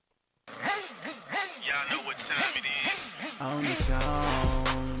on the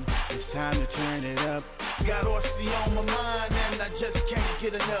tone. It's time to turn it up. Got RC on my mind and I just can't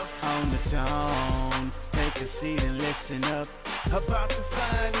get enough. On the tone, take a seat and listen up. About to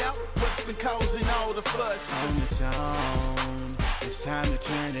find out what's been causing all the fuss. On the tone, it's time to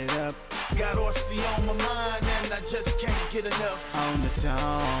turn it up. Got RC on my mind and I just can't get enough. On the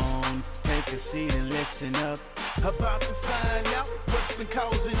tone, take a seat and listen up. About to find out what's been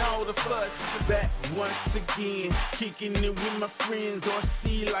causing all the fuss. Back once again, kicking it with my friends.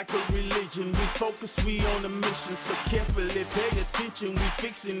 RC like a religion. We focus, we on a mission. So carefully pay attention. We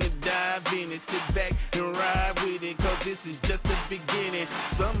fixing to dive in it. Sit back and ride with it, cause this is just the beginning.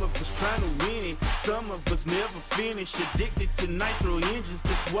 Some of us trying to win it, some of us never finish. Addicted to nitro engines,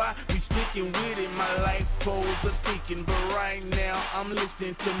 that's why we sticking with it. My life poles are thinking, but right now I'm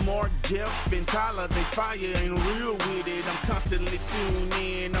listening to Mark, Jeff, and Tyler. They fire and real with it. I'm constantly tuned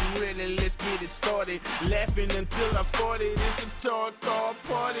in. I'm ready, let's get it started. Laughing until I fought it. It's a talk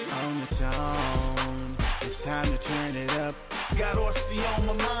party. On the tone, it's time to turn it up. Got RC on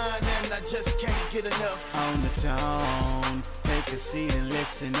my mind and I just can't get enough. On the tone, take a seat and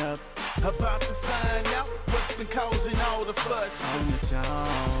listen up. About to find out what's been causing all the fuss. On the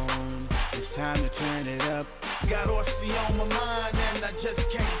tone, it's time to turn it up. Got RC on my mind and I just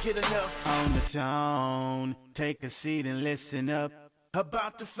can't get enough. On the tone, take a seat and listen up.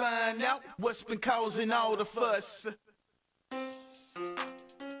 About to find out what's been causing all the fuss.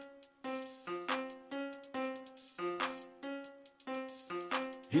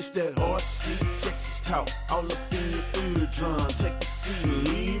 It's that RC Texas talk, all up in your eardrum. Take a seat and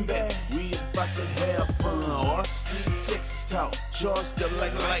lean back, we about to have fun. RC Texas talk, charged up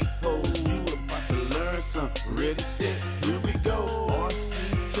like light poles. You about to learn something, ready, set, here we go.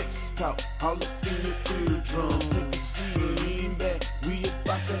 RC Texas talk, all up in your eardrum. Take a seat and lean back, we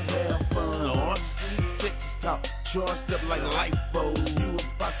about to have fun. RC Texas talk, charged up like light poles. You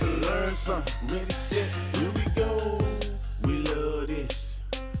about to learn something, ready, set, here we go. We love this.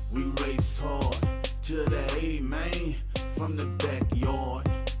 We race hard to the A-main from the backyard.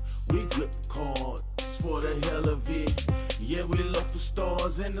 We grip cards for the hell of it. Yeah, we local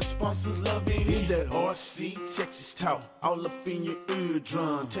stars and the sponsors love it. It's that RC Texas talk, all up in your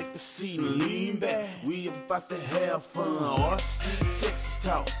eardrum. Take a seat and lean back, we about to have fun. RC Texas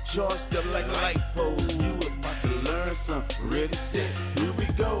talk, charged up like light poles. You about to learn something, ready, set, here we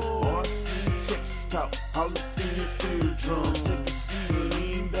go. RC Texas talk, all up in your eardrum. Take a seat and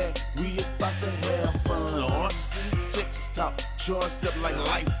lean back, we about to have fun. RC Texas talk, charged up like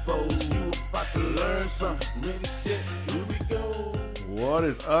light poles. You about to learn something, ready, set, here we go. What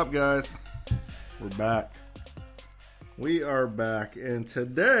is up, guys? We're back. We are back, and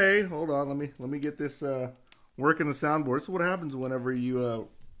today, hold on, let me get this working the soundboard. This is what happens whenever you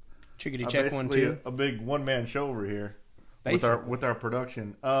Chickadee check 1 2. A big one-man show over here with our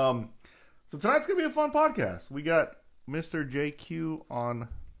production. So tonight's gonna be a fun podcast. We got Mr. JQ on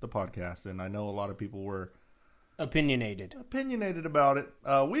the podcast, and I know a lot of people were Opinionated about it.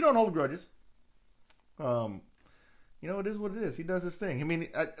 We don't hold grudges. You know, it is what it is. He does his thing. I mean,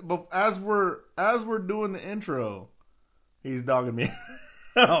 but as we're doing the intro, he's dogging me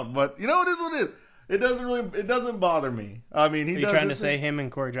out. But you know, it is what it is. It doesn't bother me. I mean, Are you trying to say him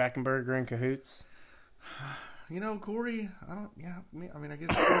and Corey Drackenberg are in cahoots? You know, Corey, I don't. Yeah, I mean, I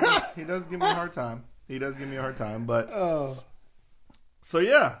guess he does give me a hard time. But so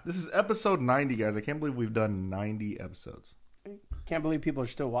yeah, this is episode 90, guys. I can't believe we've done 90 episodes. Can't believe people are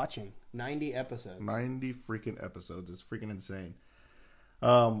still watching. 90 episodes. 90 freaking episodes. It's freaking insane.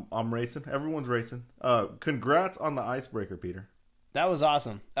 I'm racing. Everyone's racing. Congrats on the icebreaker, Peter. That was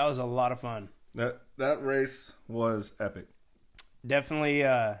awesome. That was a lot of fun. That race was epic. Definitely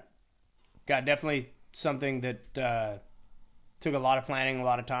something that took a lot of planning, a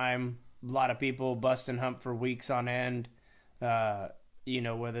lot of time, a lot of people bust and hump for weeks on end. You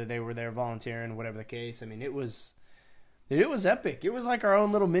know, whether they were there volunteering, whatever the case. I mean, it was epic. It was like our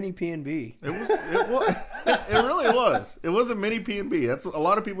own little mini P&B. It was. It really was. It was a mini P&B. That's a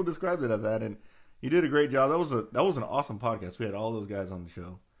lot of people described it as that, and you did a great job. That was an awesome podcast. We had all those guys on the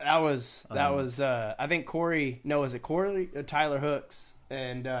show. That was. I think Corey. No, was it Corey? Tyler Hooks,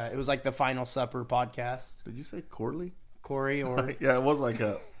 and it was like the Final Supper podcast. Did you say Corley? Corey or yeah, it was like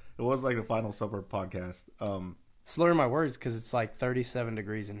the Final Supper podcast. Slur my words because it's like 37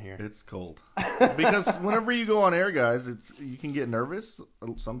 degrees in here. It's cold. Because whenever you go on air, guys, you can get nervous.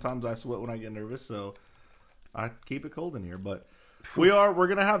 Sometimes I sweat when I get nervous, so I keep it cold in here. But we're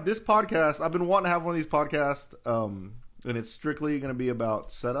gonna have this podcast. I've been wanting to have one of these podcasts, and it's strictly gonna be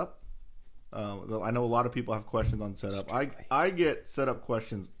about setup. I know a lot of people have questions on setup. I get setup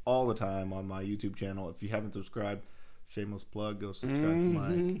questions all the time on my YouTube channel. If you haven't subscribed, Shameless plug. Go subscribe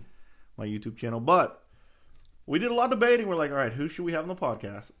to my YouTube channel. But we did a lot of debating. We're like, all right, who should we have on the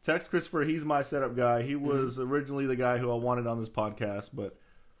podcast? Text Christopher. He's my setup guy. He was originally the guy who I wanted on this podcast, but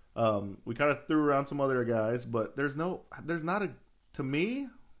we kind of threw around some other guys. But there's not a, to me,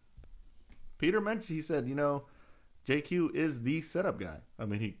 Peter mentioned, he said, JQ is the setup guy. I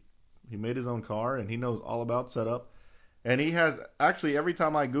mean, he made his own car and he knows all about setup. And he has, actually, every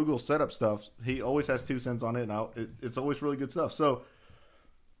time I Google setup stuff, he always has 2 cents on it, and it's always really good stuff. So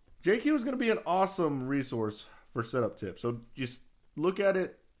JQ is going to be an awesome resource for setup tips. So just look at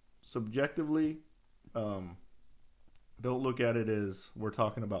it subjectively. Don't look at it as we're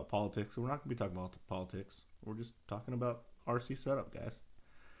talking about politics. We're not going to be talking about politics. We're just talking about RC setup, guys.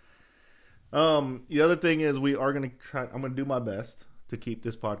 The other thing is we are going to try. I'm going to do my best to keep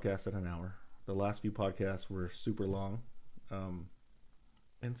this podcast at an hour. The last few podcasts were super long,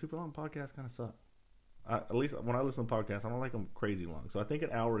 and super long podcasts kind of suck. At least when I listen to podcasts, I don't like them crazy long. So I think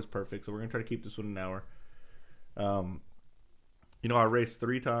an hour is perfect. So we're going to try to keep this one an hour. I raced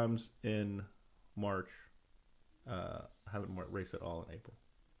 3 times in March. I haven't raced at all in April.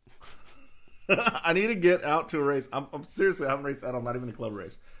 I need to get out to a race. I'm seriously, I haven't raced out. I'm not even a club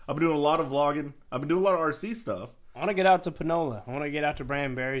race. I've been doing a lot of vlogging. I've been doing a lot of RC stuff. I want to get out to Panola. I want to get out to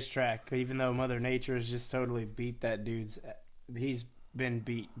Brian Barry's track, even though Mother Nature has just totally beat that dude's. He's been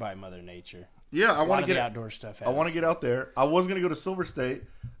beat by Mother Nature. Yeah, I want to get the outdoor stuff. I want to get out there. I was going to go to Silver State.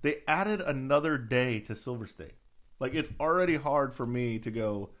 They added another day to Silver State. Like, it's already hard for me to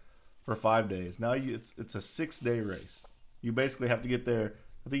go for 5 days. Now it's a 6-day race. You basically have to get there.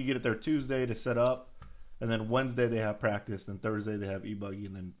 I think you get it there Tuesday to set up, and then Wednesday they have practice, and Thursday they have e-buggy,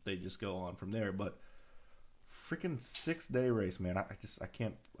 and then they just go on from there. But freaking 6-day race, man! I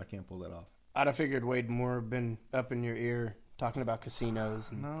can't pull that off. I'd have figured Wade Moore been up in your ear talking about casinos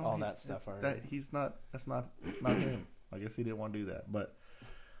and all that stuff already. That's not him. I guess he didn't want to do that. But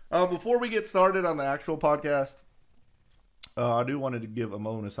before we get started on the actual podcast, I do wanted to give a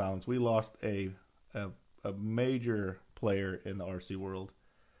moment of silence. We lost a major player in the RC world.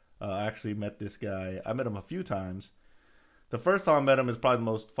 I actually met this guy. I met him a few times. The first time I met him is probably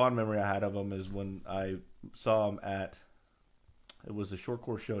the most fond memory I had of him is when I saw him at, it was a short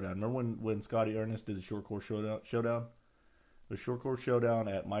course showdown. Remember when Scotty Ernest did the short course showdown? The short course showdown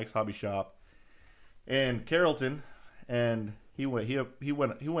at Mike's Hobby Shop in Carrollton, and he went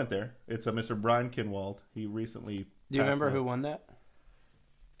there. It's a Mr. Brian Kinwald. He recently. Do you remember who won that?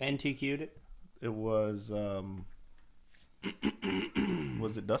 NTQ'd it? It was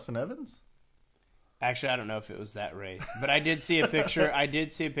was it Dustin Evans? Actually, I don't know if it was that race, but I did see a picture.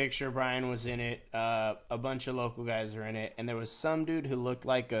 Brian was in it. A bunch of local guys are in it, and there was some dude who looked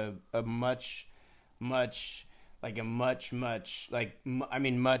like a much younger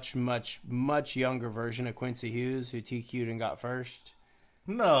version of Quincy Hughes, who TQ'd and got first.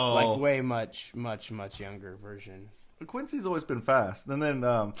 No, like way much younger version. Quincy's always been fast, and then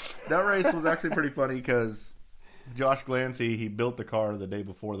that race was actually pretty funny because Josh Glancy, he built the car the day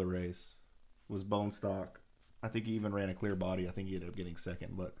before the race. Was bone stock. I think he even ran a clear body. I think he ended up getting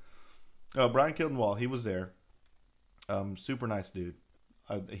second. But Brian Kildenwall, he was there. Super nice dude.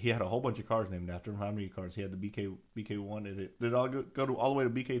 He had a whole bunch of cars named after him. How many cars? He had the BK1. Did it all go all the way to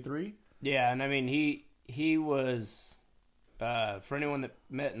BK3? Yeah, and I mean he was for anyone that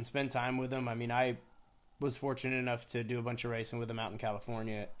met and spent time with him. I mean, I was fortunate enough to do a bunch of racing with him out in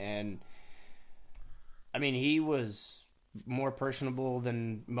California, and I mean he was more personable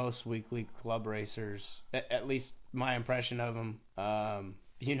than most weekly club racers, at least my impression of him.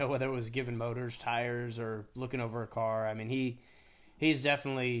 Whether it was giving motors, tires, or looking over a car. I mean, he's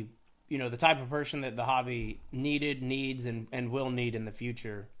definitely, the type of person that the hobby needs, and will need in the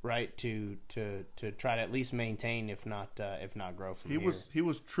future, right? To try to at least maintain, if not grow from here. He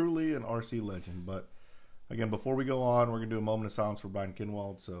was truly an RC legend. But again, before we go on, we're gonna do a moment of silence for Brian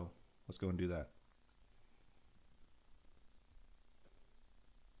Kinwald. So let's go and do that.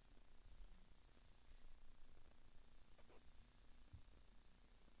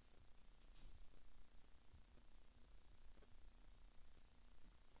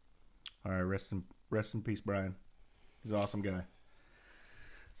 All right, rest in peace, Brian. He's an awesome guy.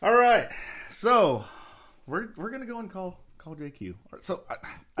 All right, so we're gonna go and call JQ. So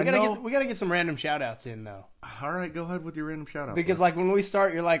we gotta get some random shout outs in though. All right, go ahead with your random shout out. Because like when we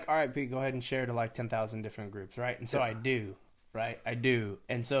start, you're like, all right, Pete, go ahead and share to like 10,000 different groups, right? And so yeah. I do.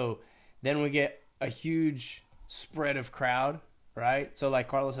 And so then we get a huge spread of crowd, right? So like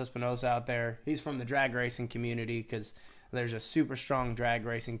Carlos Espinosa out there, he's from the drag racing community because there's a super strong drag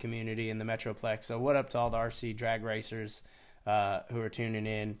racing community in the Metroplex. So what up to all the RC drag racers who are tuning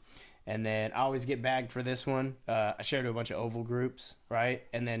in. And then I always get bagged for this one. I shared to a bunch of oval groups, right?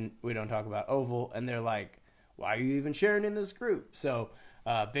 And then we don't talk about oval, and they're like, why are you even sharing in this group? So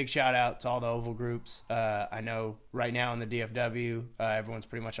big shout out to all the oval groups. I know right now in the DFW, everyone's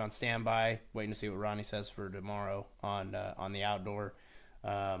pretty much on standby, waiting to see what Ronnie says for tomorrow on the outdoor.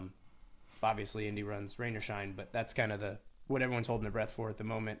 Obviously, Indy runs rain or shine, but that's kind of what everyone's holding their breath for at the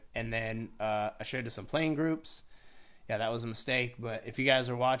moment. And then I shared to some playing groups. Yeah, that was a mistake. But if you guys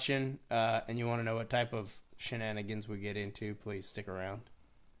are watching and you want to know what type of shenanigans we get into, please stick around.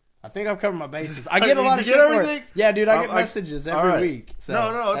 I think I've covered my bases. I get a lot of shit for it. Yeah, dude, I get messages every week. So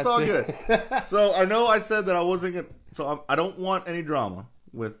no, it's all good. So I know I said that I wasn't going to... So I don't want any drama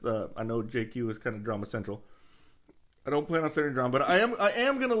with... I know JQ is kind of drama central. I don't plan on starting drama, but I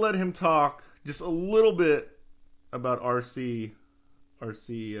am going to let him talk just a little bit about RCP,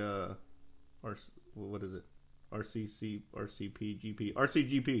 RCGP.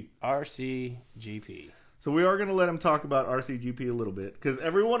 So we are going to let him talk about RCGP a little bit because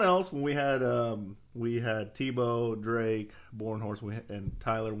everyone else, when we had Tebow, Drake, Bornhorst, and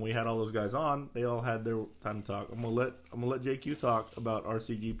Tyler, when we had all those guys on, they all had their time to talk. I'm gonna let JQ talk about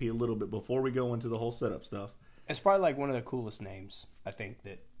RCGP a little bit before we go into the whole setup stuff. It's probably like one of the coolest names. I think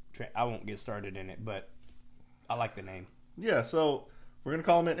that I won't get started in it, but I like the name. Yeah, so we're gonna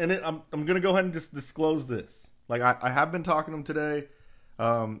call him in, and I'm gonna go ahead and just disclose this. Like I have been talking to him today.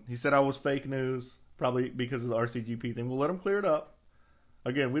 He said I was fake news. Probably because of the RCGP thing. We'll let him clear it up.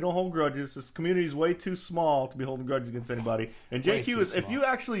 Again, we don't hold grudges. This community is way too small to be holding grudges against anybody. And JQ is, if you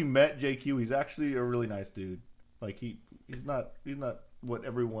actually met JQ, he's actually a really nice dude. Like he's not what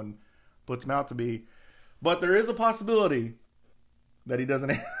everyone puts him out to be. But there is a possibility that he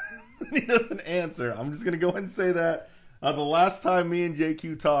doesn't answer. I'm just gonna go ahead and say that. The last time me and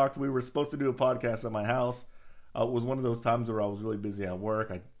JQ talked, we were supposed to do a podcast at my house. It was one of those times where I was really busy at work.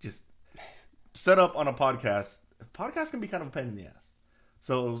 I just set up on a podcast. Podcast can be kind of a pain in the ass.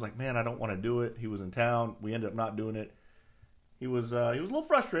 So it was like, man, I don't want to do it. He was in town. We ended up not doing it. He was a little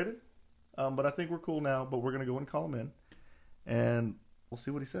frustrated, but I think we're cool now. But we're gonna go and call him in, and we'll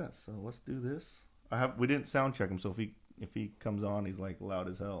see what he says. So let's do this. We didn't sound check him, so if he comes on, he's like loud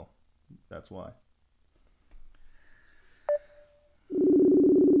as hell. That's why.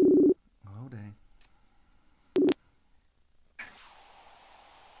 Oh dang.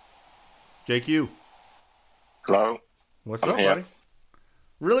 JQ. Hello. What's I'm up, here. buddy?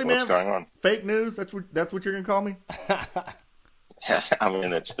 Really, man? What's going on? Fake news? That's what you're gonna call me? Yeah, I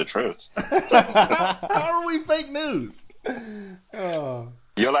mean, it's the truth. How are we fake news? Oh.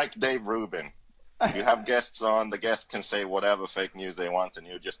 You're like Dave Rubin. You have guests on, the guest can say whatever fake news they want, and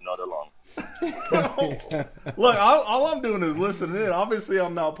you just nod along. Look, all I'm doing is listening in. Obviously,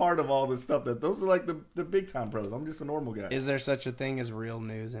 I'm not part of all this stuff. Those are like the big time pros. I'm just a normal guy. Is there such a thing as real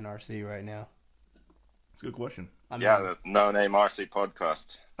news in RC right now? That's a good question. The No Name RC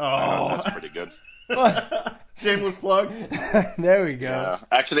podcast. Oh. That's pretty good. Shameless plug. There we go. Yeah.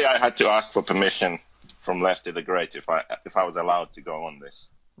 Actually, I had to ask for permission from Lefty the Great if I was allowed to go on this.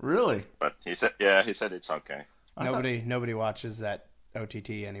 Really? But he said it's okay. Nobody watches that OTT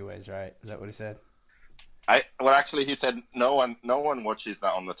anyways, right? Is that what he said? Actually, he said no one watches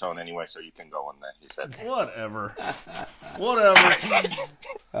that on the Tone anyway, so you can go on there. He said Whatever.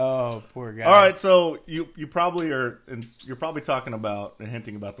 Oh, poor guy. All right, so you probably are, and you're probably talking about and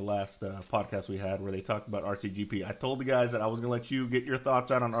hinting about the last podcast we had where they talked about RCGP. I told the guys that I was going to let you get your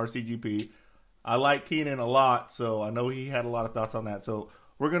thoughts out on RCGP. I like Keenan a lot, so I know he had a lot of thoughts on that. So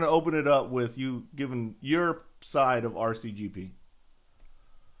we're going to open it up with you giving your side of RCGP.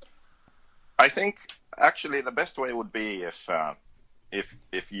 I think actually the best way would be if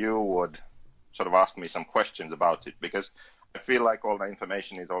you would sort of ask me some questions about it, because I feel like all the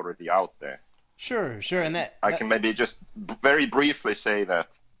information is already out there. Sure, and that I can maybe just very briefly say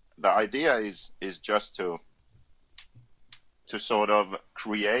that the idea is just to sort of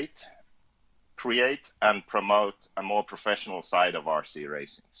create and promote a more professional side of RC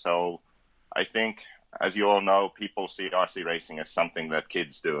racing. So I think, as you all know, people see RC racing as something that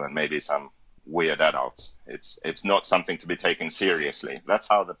kids do and maybe some weird adults. It's not something to be taken seriously. That's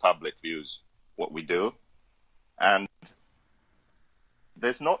how the public views what we do. And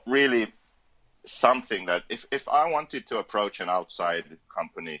there's not really something that if I wanted to approach an outside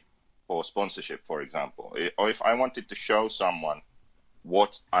company for sponsorship, for example, or if I wanted to show someone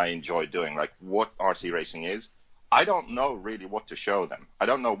what I enjoy doing, like what RC racing is, I don't know really what to show them. I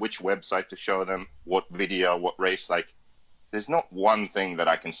don't know which website to show them, what video, what race. Like, there's not one thing that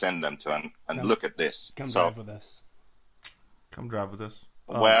I can send them to and look at this. Come drive with us. Come drive with us.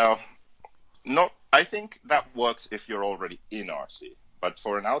 Well, I think that works if you're already in RC. But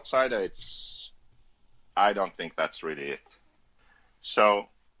for an outsider, I don't think that's really it. So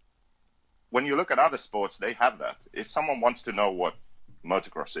when you look at other sports, they have that. If someone wants to know what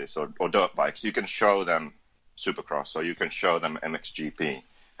motocross is or dirt bikes, you can show them Supercross or you can show them MXGP.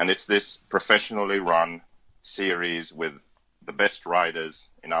 And it's this professionally run series with the best riders,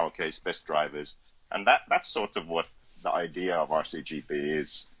 in our case, best drivers. And that's sort of what the idea of RCGP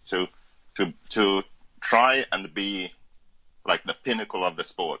is, to try and be like the pinnacle of the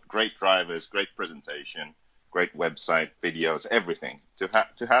sport. Great drivers, great presentation, great website, videos, everything.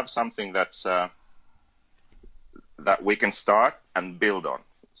 To have something that's that we can start and build on.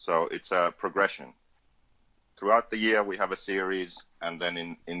 So it's a progression. Throughout the year, we have a series, and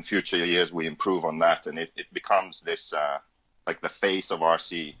then in future years, we improve on that, and it becomes this like the face of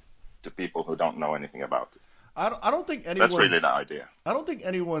RC to people who don't know anything about it. I don't think anyone's... That's really the idea. I don't think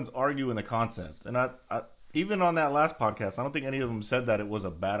anyone's arguing the concept. And I even on that last podcast, I don't think any of them said that it was a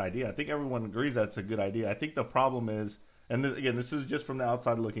bad idea. I think everyone agrees that it's a good idea. I think the problem is, and again, this is just from the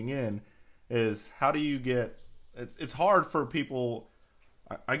outside looking in, is how do you get... It's hard for people...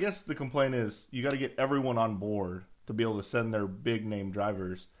 I guess the complaint is you got to get everyone on board to be able to send their big name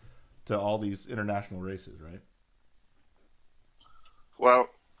drivers to all these international races, right? Well,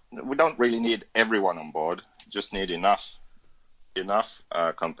 we don't really need everyone on board. Just need enough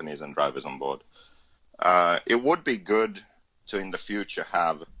companies and drivers on board. It would be good to in the future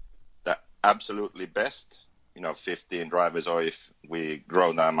have the absolutely best, 15 drivers, or if we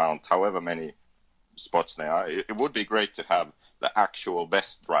grow the amount, however many spots there are, it would be great to have the actual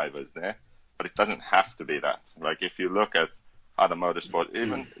best drivers there, but it doesn't have to be that. Like if you look at other motorsports,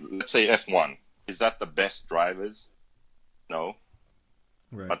 even let's say F1, is that the best drivers? No.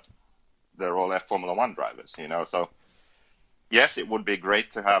 Right. But they're all Formula One drivers, So yes, it would be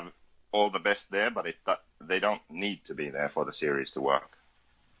great to have all the best there, but they don't need to be there for the series to work.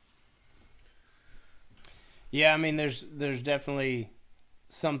 Yeah, I mean, there's definitely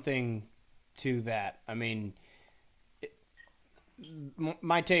something to that. I mean,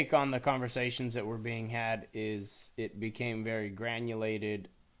 my take on the conversations that were being had is it became very granulated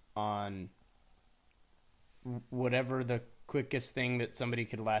on whatever the quickest thing that somebody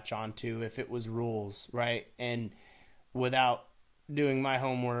could latch onto, if it was rules, right? And without doing my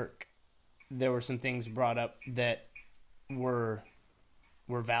homework, there were some things brought up that were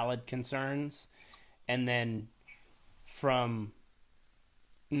valid concerns. And then from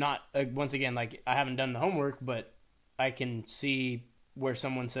not, once again, like I haven't done the homework, but I can see where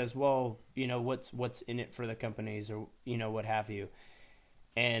someone says, well, what's in it for the companies, or, what have you.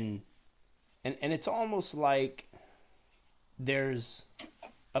 And it's almost like there's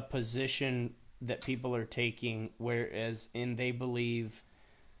a position that people are taking, whereas they believe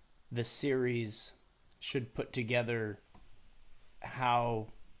the series should put together how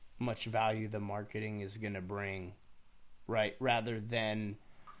much value the marketing is going to bring, right? Rather than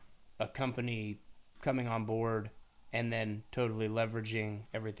a company coming on board and then totally leveraging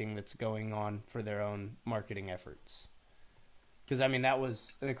everything that's going on for their own marketing efforts. Because, I mean, that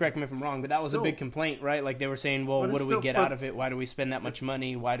was, correct me if I'm wrong, but that was a big complaint, right? Like they were saying, well, what do we get out of it? Why do we spend that much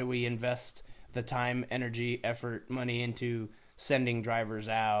money? Why do we invest the time, energy, effort, money into sending drivers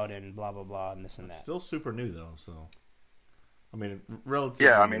out and blah, blah, blah, and this and that? Still super new, though, so... I mean, relatively...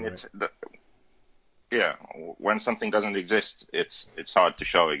 Yeah, I mean, right? When something doesn't exist, it's hard to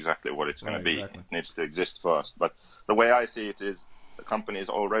show exactly what it's going to be. Exactly. It needs to exist first. But the way I see it is the companies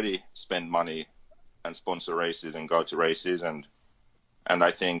already spend money and sponsor races and go to races, and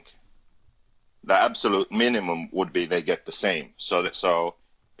I think the absolute minimum would be they get the same. So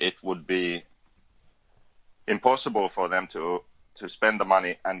it would be impossible for them to spend the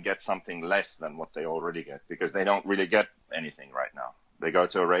money and get something less than what they already get, because they don't really get anything right now. They go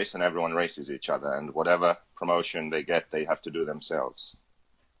to a race and everyone races each other, and whatever promotion they get, they have to do themselves.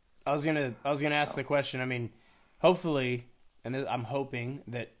 I was gonna ask the question. I mean, hopefully, and I'm hoping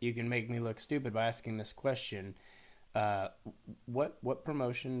that you can make me look stupid by asking this question. What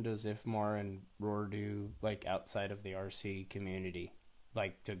promotion does IFMAR and Roar do, like outside of the RC community,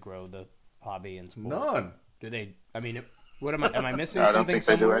 like to grow the hobby and sport? None. Do they? I mean, what am I missing? I don't something think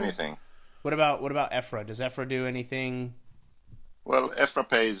they somewhere? do anything. What about EFRA? Does EFRA do anything? Well, EFRA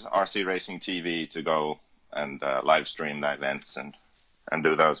pays RC Racing TV to go and live stream the events and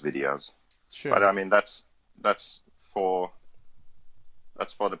do those videos. Sure. But I mean, that's for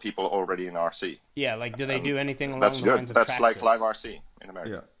the people already in RC. Yeah, like do they do anything along that's the good. lines of That's Traxxas? like Live RC in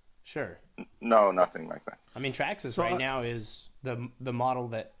America. Yeah. Sure. No, nothing like that. I mean, Traxxas right now is the model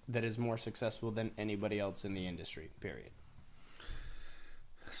that is more successful than anybody else in the industry. Period.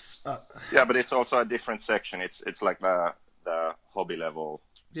 Yeah, but it's also a different section. It's like the the hobby level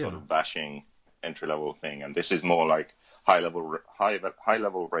sort Yeah. of bashing entry level thing, and this is more like high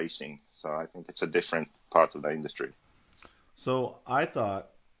level racing. So I think it's a different part of the industry. So I thought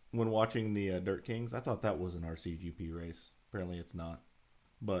when watching the Dirt Kings, I thought that was an RCGP race. Apparently, it's not.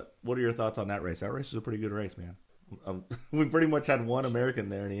 But what are your thoughts on that race? That race is a pretty good race, man. We pretty much had one American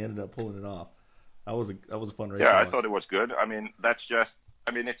there, and he ended up pulling it off. That was a fun race. Yeah, to I watch. thought it was good. I mean,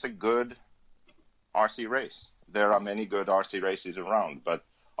 it's a good RC race. There are many good RC races around, but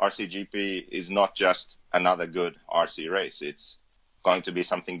RCGP is not just another good RC race. It's going to be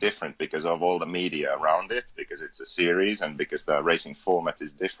something different because of all the media around it, because it's a series, and because the racing format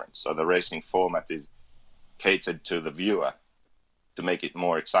is different. So the racing format is catered to the viewer to make it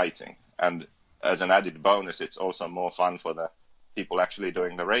more exciting. And as an added bonus, it's also more fun for the people actually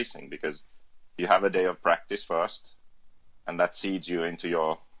doing the racing, because you have a day of practice first, and that seeds you into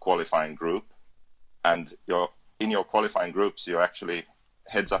your qualifying group. And in your qualifying groups, you're actually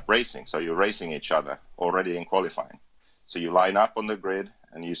heads up racing. So you're racing each other already in qualifying. So you line up on the grid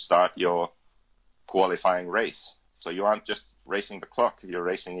and you start your qualifying race. So you aren't just racing the clock, you're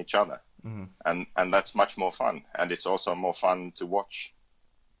racing each other. Mm-hmm. And that's much more fun. And it's also more fun to watch.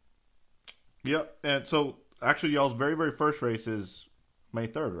 Yep. And so actually, y'all's very, very first race May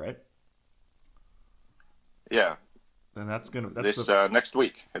 3rd, right? Yeah. And that's Next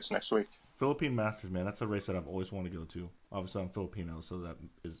week. It's next week. Philippine Masters, man. That's a race that I've always wanted to go to. Obviously, I'm Filipino, so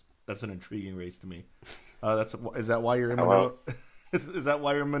that's an intriguing race to me. Is that why you're in Manila? Is that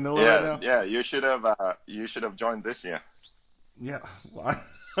why you're in Manila right now? Yeah. You should have joined this year. Yeah. Well,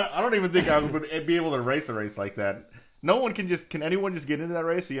 I don't even think I would be able to race a race like that. No one can anyone just get into that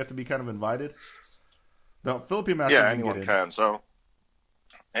race? So you have to be kind of invited. The Philippine Masters. Yeah, anyone can. So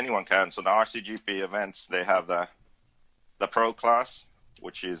anyone can. So the RCGP events, they have the pro class,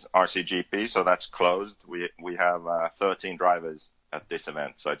 which is RCGP. So that's closed. We have 13 drivers at this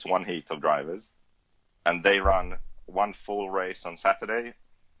event. So it's one heat of drivers, and they run one full race on Saturday.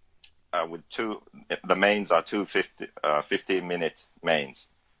 With the mains are 15-minute mains,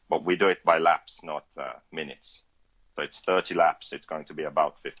 but we do it by laps, not minutes. So it's 30 laps. It's going to be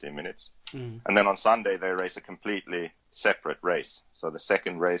about 15 minutes. And then on Sunday, they race a completely separate race. So the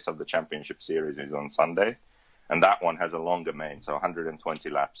second race of the championship series is on Sunday, and that one has a longer main, so 120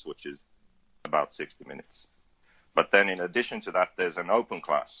 laps, which is about 60 minutes. But then in addition to that, there's an open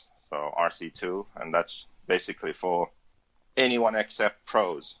class, so RC2, and that's basically for anyone except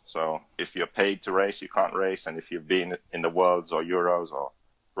pros. So if you're paid to race, you can't race, and if you've been in the Worlds or Euros or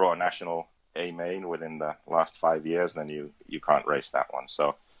Raw National A main within the last 5 years, then you can't race that one.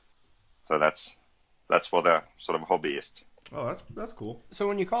 So that's for the sort of hobbyist. Oh, that's cool. So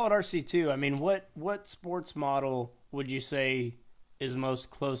when you call it RC2, I mean, what sports model would you say is most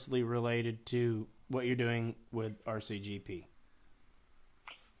closely related to what you're doing with RCGP?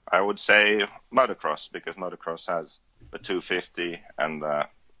 I would say motocross, because motocross has the 250 and the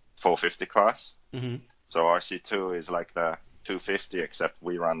 450 class. Mm-hmm. So RC2 is like the 250, except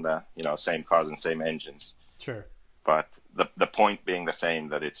we run the same cars and same engines. Sure. But the point being the same,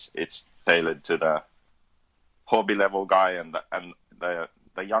 that it's tailored to the hobby level guy and the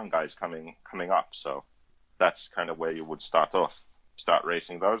young guys coming up. So that's kind of where you would start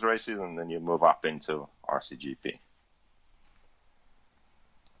racing those races, and then you move up into RCGP.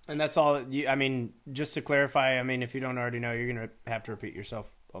 And that's all. I mean, just to clarify, I mean, if you don't already know, you're going to have to repeat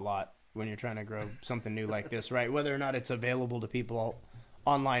yourself a lot when you're trying to grow something new like this, right? Whether or not it's available to people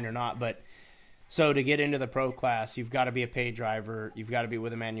online or not. But so to get into the pro class, you've got to be a paid driver. You've got to be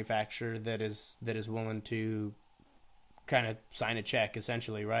with a manufacturer that is willing to kind of sign a check,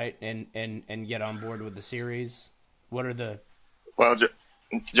 essentially, right? And get on board with the series. What are the... Well,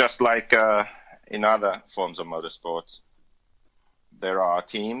 just like in other forms of motorsports, there are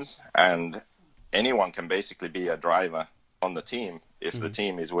teams, and anyone can basically be a driver on the team if the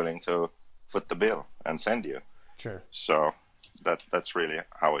team is willing to foot the bill and send you. Sure. So that's really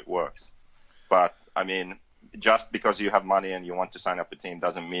how it works. But, I mean, just because you have money and you want to sign up a team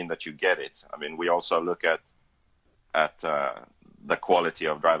doesn't mean that you get it. I mean, we also look at the quality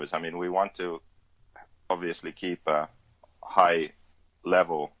of drivers. I mean, we want to obviously keep a high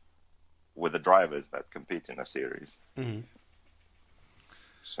level with the drivers that compete in the series. Mm-hmm.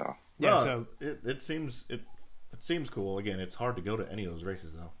 So yeah, No, so it seems cool. Again, it's hard to go to any of those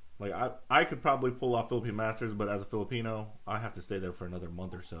races though. Like I could probably pull off Philippine Masters, but as a Filipino, I have to stay there for another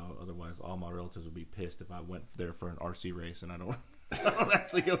month or so. Otherwise, all my relatives would be pissed if I went there for an RC race and I don't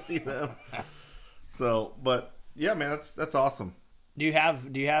actually go see them. So, but yeah, man, that's awesome. do you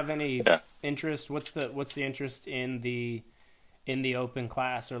have any interest? What's the interest in the in the open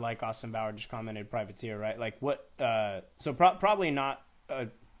class, or like Austin Bauer just commented, privateer, right? Like what? So probably not.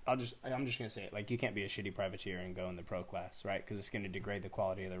 I'm just gonna say it. Like you can't be a shitty privateer and go in the pro class, right? Because it's going to degrade the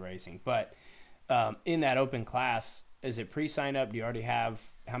quality of the racing. But in that open class, is it pre-sign up? Do you already have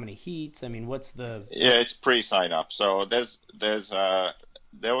how many heats? I mean, what's the? Yeah, it's pre-sign up. So there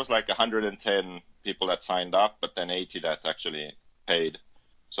was like 110 people that signed up, but then 80 that actually paid.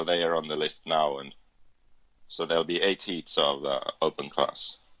 So they are on the list now, and so there'll be 8 heats of the open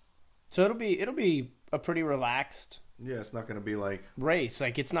class. So it'll be a pretty relaxed. Yeah, it's not going to be like race.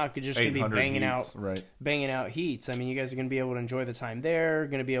 Like it's not just going to be banging out heats. I mean, you guys are going to be able to enjoy the time there.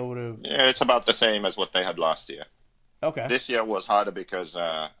 Going to be able to. Yeah, it's about the same as what they had last year. Okay. This year was harder because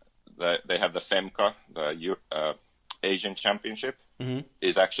they have the FEMCA, the Asian Championship,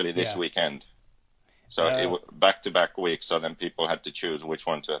 is actually this weekend. So it was back-to-back weeks. So then people had to choose which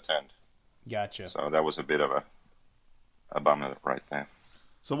one to attend. Gotcha. So that was a bit of a bummer right there.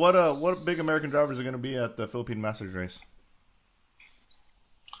 So what big American drivers are going to be at the Philippine Masters race?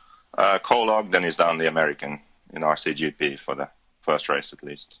 Cole Ogden is down the American in RCGP for the first race at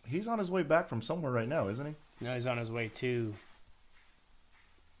least. He's on his way back from somewhere right now, isn't he? No, he's on his way to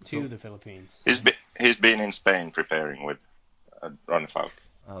the Philippines. He's been in Spain preparing with Ron Falk.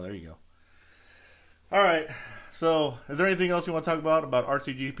 Oh, there you go. All right. So, is there anything else you want to talk about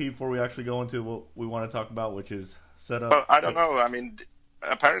RCGP before we actually go into what we want to talk about, which is setup? Well, I don't know. I mean,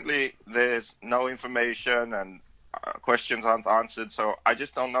 apparently there's no information and questions aren't answered, so I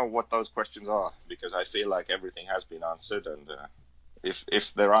just don't know what those questions are because I feel like everything has been answered, and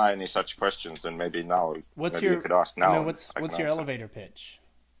if there are any such questions, then maybe now you could ask now. What's your elevator pitch?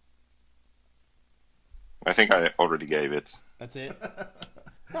 I think I already gave it. That's it?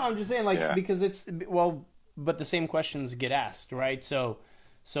 No, I'm just saying, because it's but the same questions get asked, right? So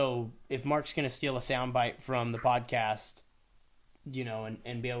if Mark's going to steal a soundbite from the podcast,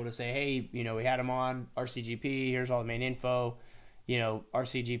 and be able to say, hey, we had him on RCGP. Here's all the main info.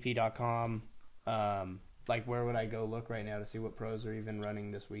 RCGP.com. Where would I go look right now to see what pros are even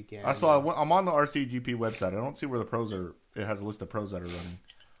running this weekend? I'm on the RCGP website. I don't see where the pros are. It has a list of pros that are running,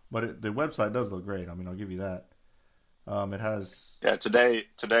 but the website does look great. I mean, I'll give you that. It has. Yeah, today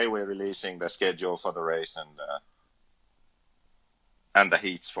we're releasing the schedule for the race and the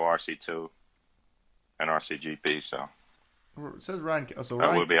heats for RC2 and RCGP. So it says Ryan. So that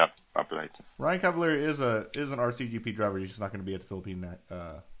Ryan will be up later. Ryan Cavalieri is an RCGP driver. He's just not going to be at the Philippine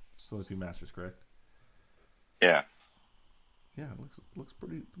Masters, correct? Yeah. Yeah, it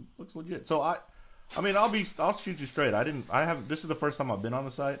looks legit. So I'll shoot you straight. This is the first time I've been on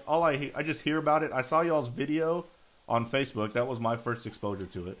the site. I just hear about it. I saw y'all's video on Facebook. That was my first exposure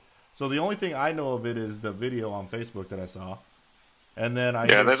to it. So the only thing I know of it is the video on Facebook that I saw. And then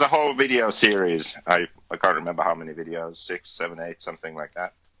there's a whole video series. I can't remember how many videos, 6, 7, 8, something like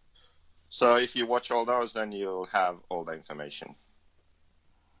that. So if you watch all those, then you'll have all the information.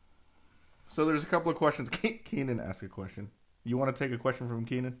 So there's a couple of questions. Keenan asked a question. You want to take a question from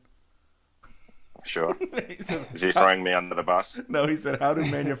Keenan? Sure. Is he throwing me under the bus? No, he said, how do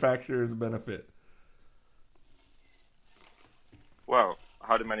manufacturers benefit? Well,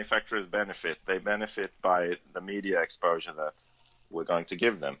 how do manufacturers benefit? They benefit by the media exposure that we're going to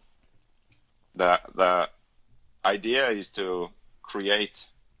give them. The idea is to create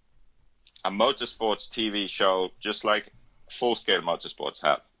a motorsports TV show just like full-scale motorsports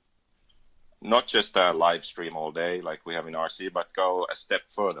have. Not just a live stream all day like we have in RC, but go a step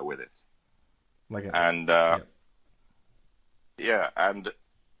further with it. And the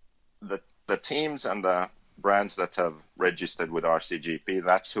teams and the brands that have registered with RCGP,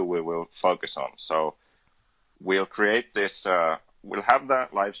 that's who we will focus on. So we'll create this, we'll have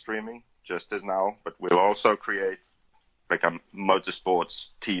that live streaming just as now, but we'll also create like a motorsports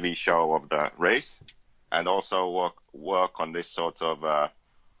TV show of the race and also work on this sort of,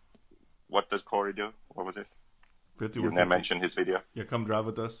 what does Corey do? What was it? 50 you mentioned his video. Yeah, come drive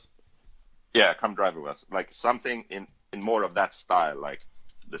with us. Yeah, come drive with us. Like something in more of that style, like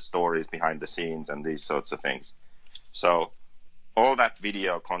the stories behind the scenes and these sorts of things. So all that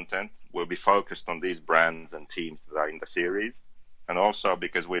video content will be focused on these brands and teams that are in the series. And also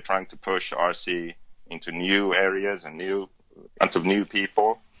because we're trying to push RC into new areas and into new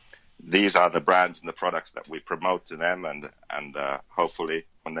people. These are the brands and the products that we promote to them, and hopefully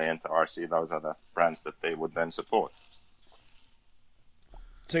when they enter RC, those are the brands that they would then support.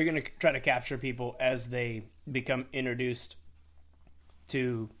 So you're going to try to capture people as they become introduced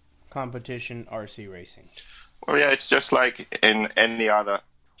to competition RC racing. Well, yeah, it's just like in any other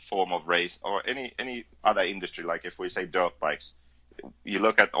form of race or any other industry. Like if we say dirt bikes, you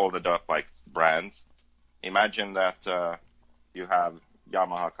look at all the dirt bike brands. Imagine that you have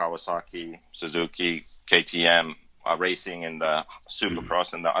Yamaha, Kawasaki, Suzuki, KTM are racing in the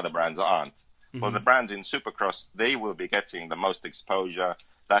Supercross and the other brands aren't. Well, the brands in Supercross, they will be getting the most exposure.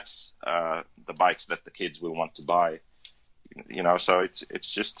 That's the bikes that the kids will want to buy. You know, so it's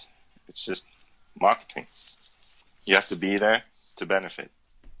just marketing. You have to be there to benefit.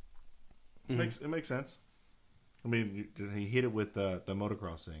 It makes sense. I mean, he hit it with the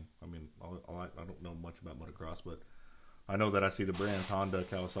motocross thing. I mean, I don't know much about motocross, but I know that I see the brands Honda,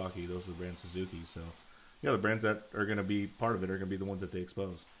 Kawasaki. Those are the brands Suzuki. So, yeah, the brands that are going to be part of it are going to be the ones that they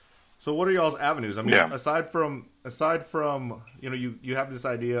expose. So, what are y'all's avenues? I mean, aside from you have this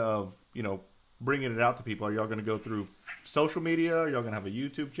idea of bringing it out to people. Are y'all going to go through social media? Are y'all going to have a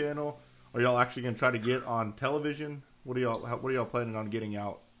YouTube channel? Are y'all actually going to try to get on television? What are y'all planning on getting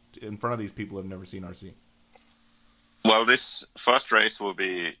out in front of these people who have never seen RC? Well, this first race will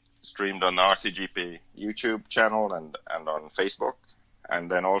be streamed on the RCGP YouTube channel and on Facebook,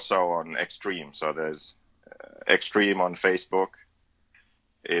 and then also on Extreme. So there's Extreme on Facebook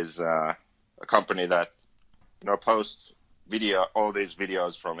is a company that posts all these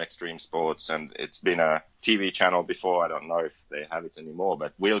videos from Extreme Sports, and it's been a TV channel before. I don't know if they have it anymore,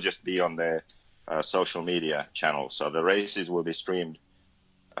 but we'll just be on their social media channel. So the races will be streamed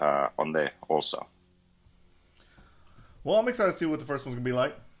on there also. Well, I'm excited to see what the first one's going to be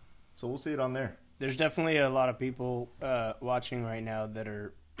like. So we'll see it on there. There's definitely a lot of people watching right now that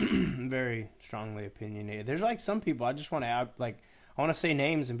are very strongly opinionated. There's like some people I just want to I want to say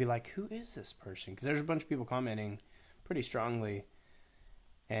names and be like, who is this person? Because there's a bunch of people commenting pretty strongly,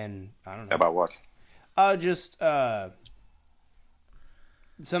 and I don't know about what. Just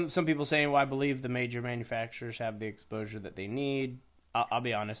some people saying, well, I believe the major manufacturers have the exposure that they need. I'll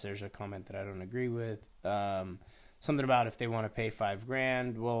be honest, there's a comment that I don't agree with. Something about if they want to pay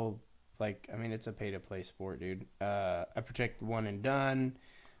 $5,000. Well, it's a pay-to-play sport, dude. I protect one and done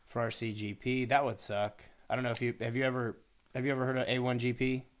for RCGP. That would suck. I don't know if have you ever heard of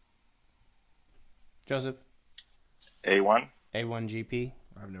A1GP, Joseph? A1GP.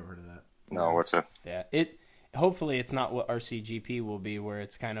 I've never heard of that. No, what's that? Yeah, hopefully it's not what RCGP will be, where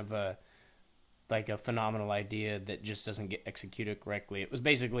it's kind of a phenomenal idea that just doesn't get executed correctly. It was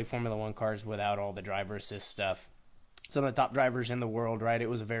basically Formula One cars without all the driver assist stuff. Some of the top drivers in the world, right? It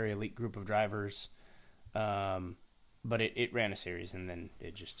was a very elite group of drivers, but it ran a series and then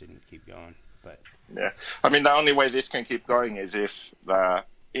it just didn't keep going. But yeah, I mean, the only way this can keep going is if the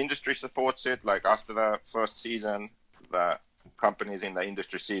industry supports it. Like after the first season, the companies in the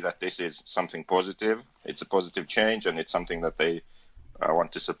industry see that this is something positive. It's a positive change, and it's something that they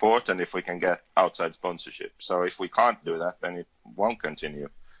want to support. And if we can get outside sponsorship, so if we can't do that, then it won't continue.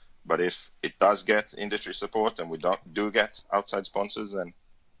 But if it does get industry support and we do get outside sponsors,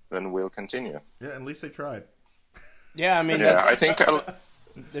 then we'll continue. Yeah, at least they tried. Yeah, I mean, yeah, I think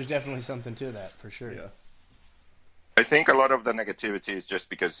there's definitely something to that for sure. Yeah. I think a lot of the negativity is just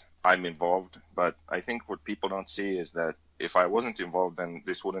because I'm involved, but I think what people don't see is that if I wasn't involved, then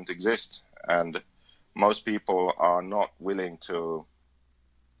this wouldn't exist. And most people are not willing to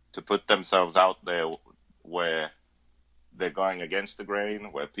put themselves out there where they're going against the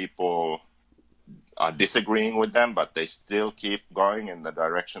grain, where people are disagreeing with them, but they still keep going in the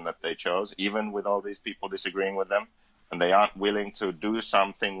direction that they chose, even with all these people disagreeing with them. And they aren't willing to do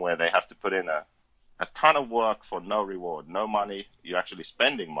something where they have to put in a ton of work for no reward, no money. You're actually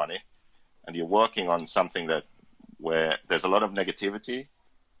spending money, and you're working on something where there's a lot of negativity.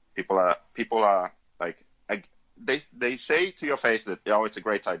 People are like, they say to your face that, oh, it's a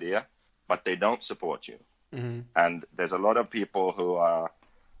great idea, but they don't support you. Mm-hmm. And there's a lot of people who are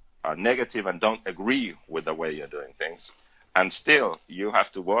negative and don't agree with the way you're doing things. And still, you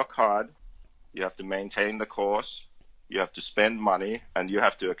have to work hard. You have to maintain the course. You have to spend money, and you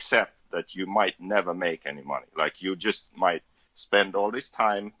have to accept that you might never make any money. Like, you just might spend all this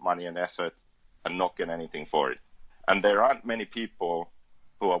time, money, and effort and not get anything for it. And there aren't many people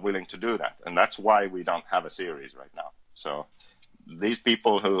who are willing to do that. And that's why we don't have a series right now. So these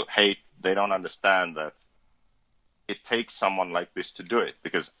people who hate, they don't understand that it takes someone like this to do it,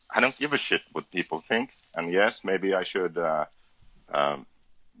 because I don't give a shit what people think. And yes, maybe I should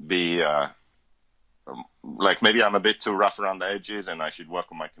be maybe I'm a bit too rough around the edges, and I should work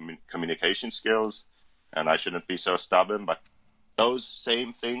on my communication skills, and I shouldn't be so stubborn. But those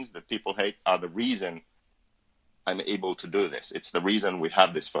same things that people hate are the reason I'm able to do this. It's the reason we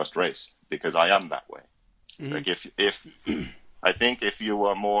have this first race, because I am that way. Mm-hmm. Like if I think if you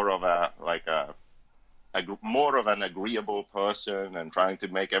were more of more of an agreeable person and trying to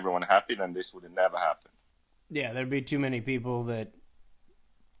make everyone happy, then this would have never happened. Yeah, there'd be too many people that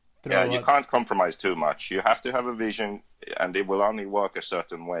Yeah, throw you up. can't compromise too much. You have to have a vision, and it will only work a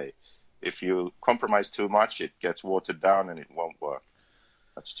certain way. If you compromise too much, it gets watered down and it won't work.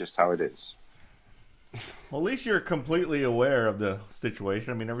 That's just how it is. Well, at least you're completely aware of the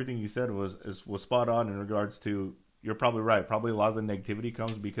situation. I mean, everything you said was spot on in regards to. You're probably right. Probably a lot of the negativity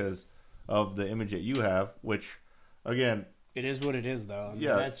comes because of the image that you have, which, again, It is what it is, though. I mean,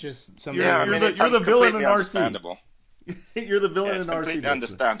 Yeah. that's just something. Yeah, I you're mean, the- it's you're the villain completely in RC. understandable. you're the villain Yeah, it's in RC. completely basically.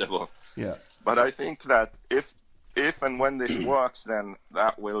 understandable. Yeah. But I think that if and when this works, then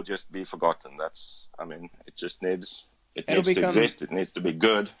that will just be forgotten. I mean, it just needs It'll to become- exist. It needs to be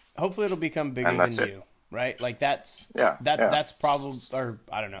good. Hopefully, it'll become bigger And than that's it. you, right? Like that's Yeah, yeah. that's probably, or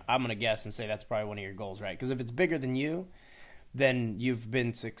I don't know. I'm gonna guess and say that's probably one of your goals, right? Because if it's bigger than you, then you've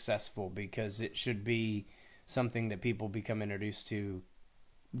been successful because it should be something that people become introduced to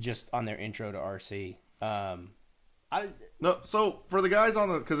just on their intro to RC. No, so for the guys on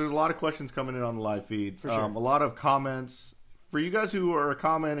the, because there's a lot of questions coming in on the live feed. For sure. A lot of comments. For you guys who are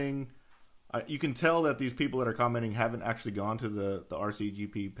commenting, you can tell that these people that are commenting haven't actually gone to the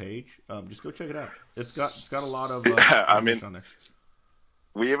RCGP page. Just go check it out. It's got a lot of Yeah, I information mean- on there.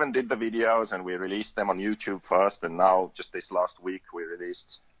 We even did the videos and we released them on YouTube first, and now just this last week we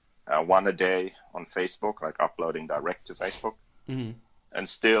released one a day on Facebook, like uploading direct to Facebook. Mhm. And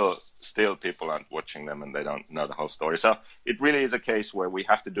still people aren't watching them and they don't know the whole story. So it really is a case where we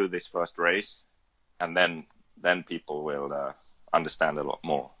have to do this first race, and then people will understand a lot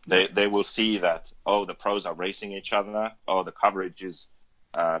more. They will see that, oh, the pros are racing each other. Oh, the coverage is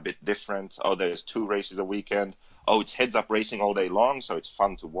a bit different. Oh, there's 2 races a weekend. Oh, it's heads-up racing all day long, so it's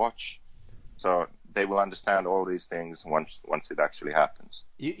fun to watch. So they will understand all these things once it actually happens.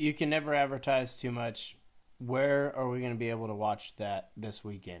 You can never advertise too much. Where are we going to be able to watch that this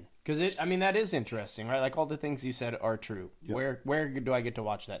weekend? Because I mean, that is interesting, right? Like all the things you said are true. Yep. Where do I get to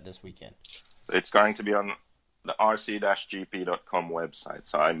watch that this weekend? It's going to be on the rc-gp.com website.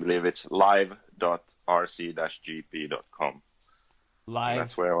 So I believe it's live.rc-gp.com. Live.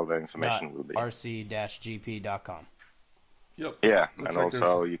 That's where all the information will be. rc-gp.com. Yep. Yeah, Looks and like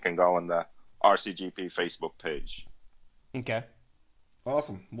also you can go on the RCGP Facebook page. Okay.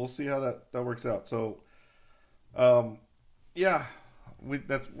 Awesome. We'll see how that works out. So, yeah, we're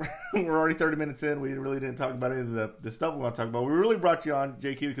already 30 minutes in. We really didn't talk about any of the stuff we want to talk about. We really brought you on,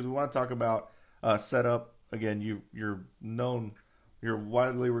 JQ, because we want to talk about setup. Again, you're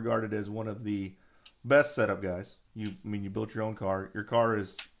widely regarded as one of the best setup guys. You built your own car. Your car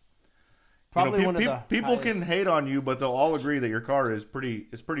is Probably one of the people highest- can hate on you, but they'll all agree that your car is pretty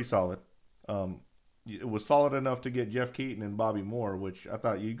solid. It was solid enough to get Jeff Keaton and Bobby Moore, which I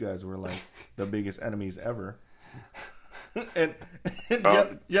thought you guys were like the biggest enemies ever. and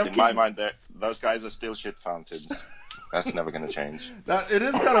Well, Jeff in my Keaton, mind, those guys are still shit fountains. That's never going to change. it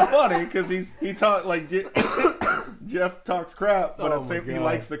is kind of funny because he talk like Jeff talks crap, but Oh at the same my he God.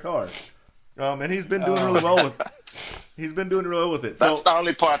 likes the car. And he's been doing really well with. He's been doing really well with it. That's So the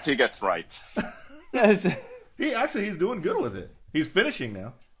only part he gets right. That's, he's doing good with it. He's finishing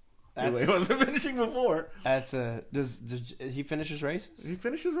now. He wasn't finishing before. does he finish his races? He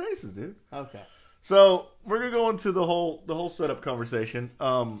finishes races, dude. Okay. So we're gonna go into the whole setup conversation.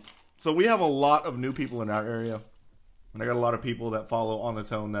 So we have a lot of new people in our area, and I got a lot of people that follow On the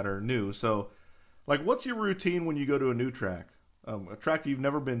Tone that are new. So, like, what's your routine when you go to a new track? A track you've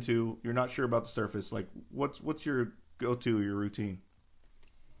never been to, you're not sure about the surface. Like, what's your go-to, your routine?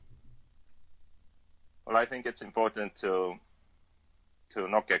 Well, I think it's important to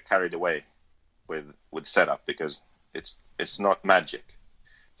not get carried away with setup, because it's not magic.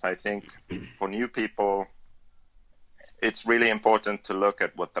 So I think for new people, it's really important to look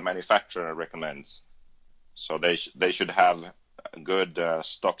at what the manufacturer recommends. So they should have good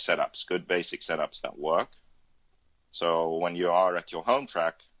stock setups, good basic setups that work. So when you are at your home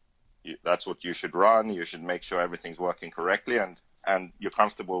track, that's what you should run. You should make sure everything's working correctly, and you're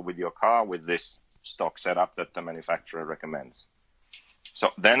comfortable with your car with this stock setup that the manufacturer recommends. So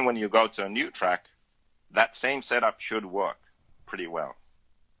then when you go to a new track, that same setup should work pretty well.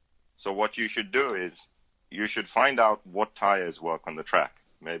 So what you should do is you should find out what tires work on the track.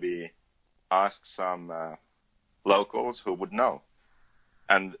 Maybe ask some locals who would know.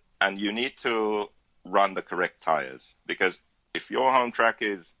 And you need to run the correct tires, because if your home track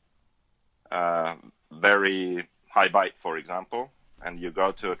is very high bite, for example, and you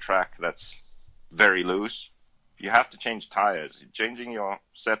go to a track that's very loose, you have to change tires. Changing your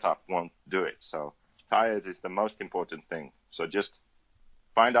setup won't do it. So tires is the most important thing. So just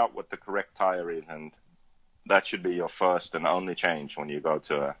find out what the correct tire is, and that should be your first and only change when you go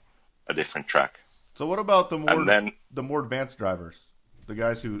to a different track. So what about the And then more advanced drivers? the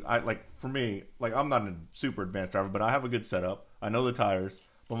guys who I like. For me, like I'm not a super advanced driver, but I have a good setup. I know the tires,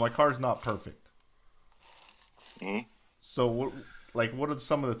 but my car's not perfect. Mhm. So what are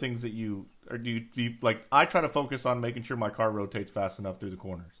some of the things that you or do you like? I try to focus on making sure my car rotates fast enough through the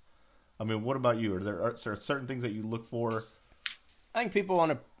corners. I mean, what about you? Are there certain things that you look for? I think people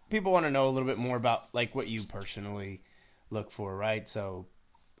want to know a little bit more about like what you personally look for, right? So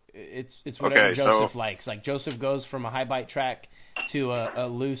it's whatever Okay, Joseph so- likes. Like Joseph goes from a high bite track to a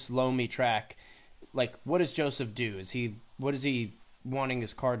loose, loamy track. Like, what does Joseph do? What is he wanting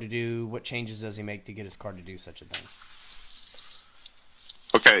his car to do? What changes does he make to get his car to do such a thing?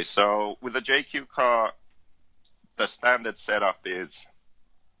 Okay, so with the JQ car, the standard setup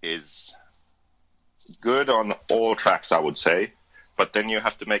is good on all tracks, I would say, but then you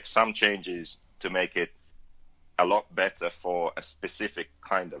have to make some changes to make it a lot better for a specific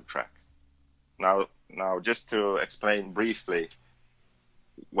kind of track. Now just to explain briefly,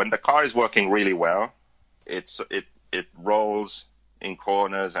 when the car is working really well, it rolls in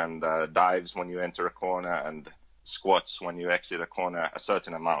corners and dives when you enter a corner and squats when you exit a corner a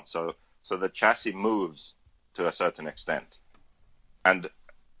certain amount. So the chassis moves to a certain extent, and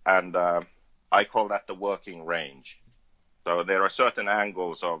I call that the working range. So there are certain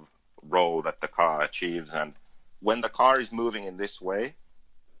angles of roll that the car achieves, and when the car is moving in this way,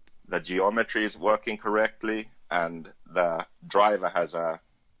 the geometry is working correctly, and the driver has the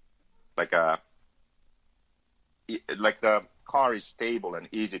car is stable and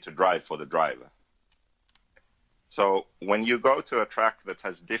easy to drive for the driver. So when you go to a track that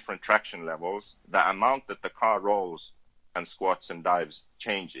has different traction levels, the amount that the car rolls and squats and dives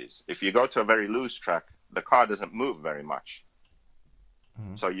changes. If you go to a very loose track, the car doesn't move very much.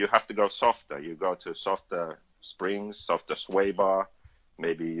 Mm-hmm. So you have to go softer. You go to softer springs, softer sway bar.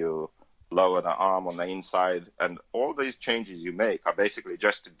 Maybe you lower the arm on the inside. And all these changes you make are basically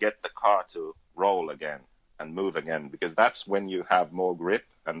just to get the car to roll again and move again, because that's when you have more grip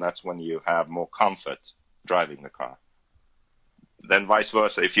and that's when you have more comfort driving the car. Then vice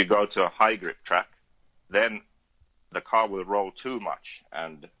versa, if you go to a high grip track, then the car will roll too much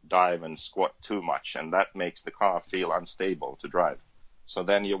and dive and squat too much, and that makes the car feel unstable to drive. So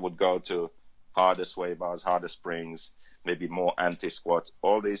then you would go to harder sway bars, harder springs, maybe more anti-squat.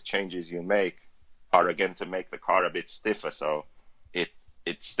 All these changes you make are again to make the car a bit stiffer, so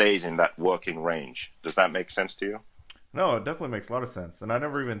it stays in that working range. Does that make sense to you? No, it definitely makes a lot of sense. And I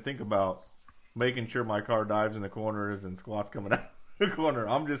never even think about making sure my car dives in the corners and squats coming out the corner.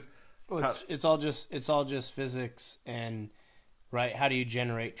 I'm just... Well, it's all just physics and right. How do you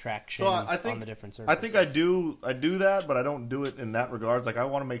generate traction I think, on the different surfaces? I think I do that, but I don't do it in that regards. Like I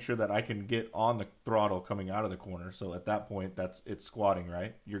want to make sure that I can get on the throttle coming out of the corner. So at that point, it's squatting,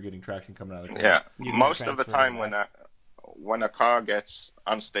 right? You're getting traction coming out of the corner. Yeah, most of the time when a car gets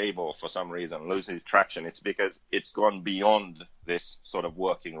unstable for some reason, loses traction, it's because it's gone beyond this sort of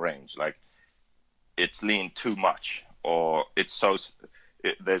working range. Like it's leaned too much, or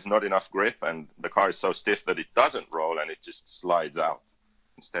there's not enough grip, and the car is so stiff that it doesn't roll and it just slides out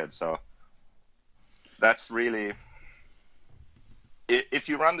instead. So that's really, if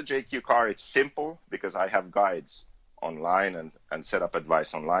you run the JQ car, it's simple because I have guides online and setup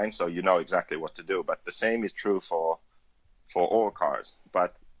advice online, so you know exactly what to do. But the same is true for all cars.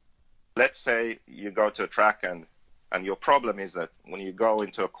 But let's say you go to a track and your problem is that when you go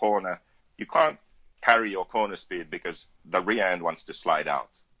into a corner, you can't carry your corner speed because the rear end wants to slide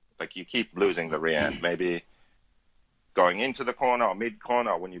out. Like you keep losing the rear end. Maybe going into the corner or mid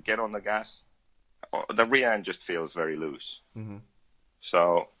corner, when you get on the gas, the rear end just feels very loose. Mm-hmm.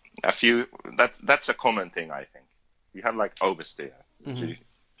 So that's a common thing, I think. You have like oversteer. Mm-hmm.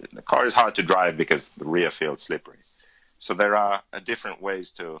 The car is hard to drive because the rear feels slippery. So there are different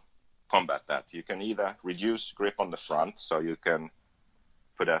ways to combat that. You can either reduce grip on the front, so you can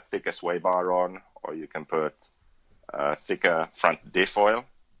put a thicker sway bar on, or you can put a thicker front diff oil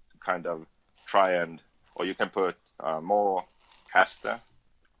to kind of or you can put more caster.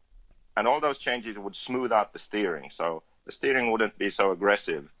 And all those changes would smooth out the steering, so the steering wouldn't be so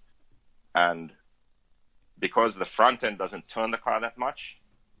aggressive. And because the front end doesn't turn the car that much,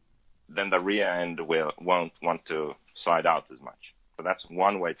 then the rear end won't want to slide out as much. So that's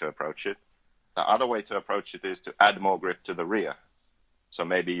one way to approach it. The other way to approach it is to add more grip to the rear. So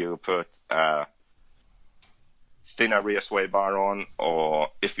maybe you put a thinner rear sway bar on, or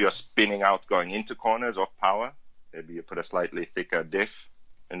if you're spinning out going into corners off power, maybe you put a slightly thicker diff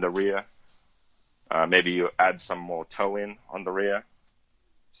in the rear. Maybe you add some more toe in on the rear.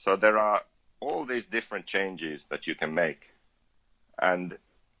 So there are all these different changes that you can make. And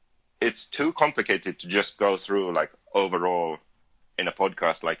it's too complicated to just go through like overall in a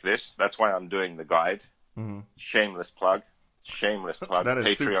podcast like this. That's why I'm doing the guide. Mm-hmm. Shameless plug. That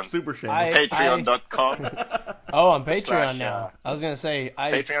is Patreon. super shameless. Patreon.com. Oh, on Patreon / now. I was gonna say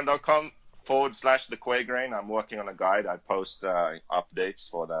Patreon.com/the Quagrain. I'm working on a guide. I post updates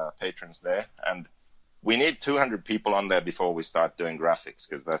for the patrons there, and we need 200 people on there before we start doing graphics,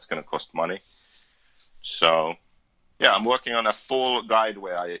 because that's going to cost money. So, yeah, I'm working on a full guide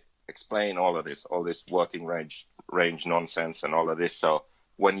where I explain all this working range nonsense and all of this. So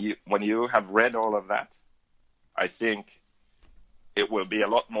when you have read all of that, I think it will be a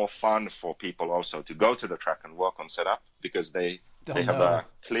lot more fun for people also to go to the track and work on setup, because they have a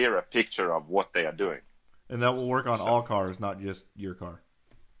clearer picture of what they are doing. And that will work on all cars, not just your car.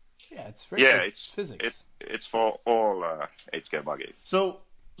 Yeah, it's it's physics. It's for all 8-scale buggies. So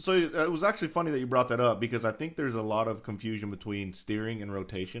it was actually funny that you brought that up, because I think there's a lot of confusion between steering and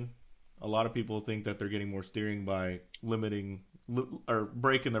rotation. A lot of people think that they're getting more steering by limiting or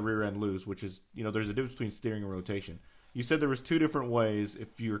breaking the rear end loose, which is, there's a difference between steering and rotation. You said there was two different ways.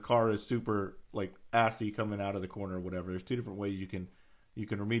 If your car is super like assy coming out of the corner or whatever, there's two different ways you can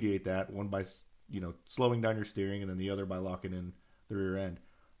remediate that. One by slowing down your steering, and then the other by locking in the rear end.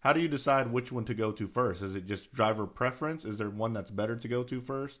 How do you decide which one to go to first? Is it just driver preference? Is there one that's better to go to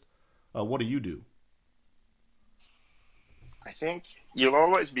first? What do you do? I think you'll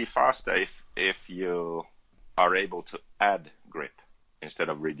always be faster if you are able to add grip instead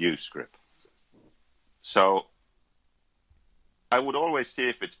of reduce grip. So I would always see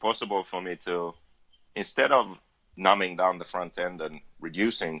if it's possible for me to, instead of numbing down the front end and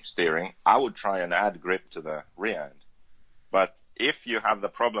reducing steering, I would try and add grip to the rear end. But if you have the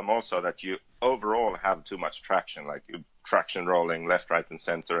problem also that you overall have too much traction, like traction rolling left, right, and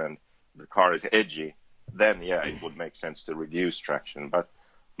center, and the car is edgy, then yeah, it would make sense to reduce traction. But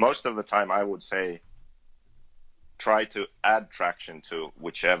most of the time I would say try to add traction to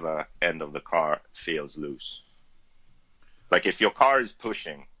whichever end of the car feels loose. Like if your car is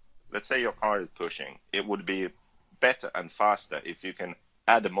pushing, let's say your car is pushing, it would be better and faster if you can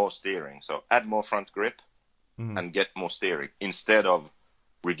add more steering. So add more front grip and get more steering instead of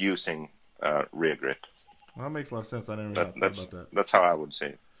reducing rear grip. Well, that makes a lot of sense. I didn't really think about that. That's how I would say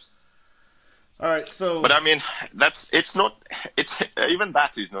it. All right, so... But I mean, even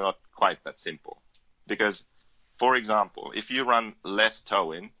that is not quite that simple. Because, for example, if you run less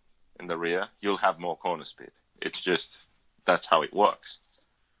toe-in the rear, you'll have more corner speed. It's just, that's how it works.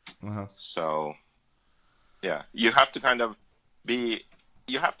 Uh-huh. So, yeah, you have to you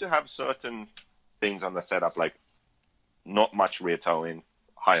have to have certain things on the setup, like not much rear toe-in,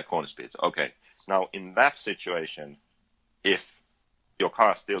 higher corner speeds. Okay, now in that situation, if your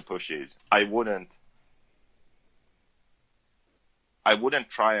car still pushes, I wouldn't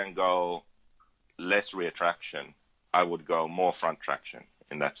try and go less rear traction. I would go more front traction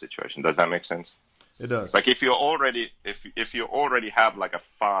in that situation. Does that make sense? It does. Like if you already have like a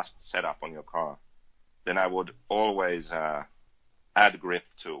fast setup on your car, then I would always add grip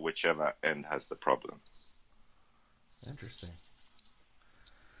to whichever end has the problem. Interesting.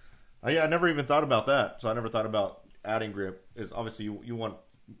 Yeah, I never even thought about that. So I never thought about adding grip. Is obviously you want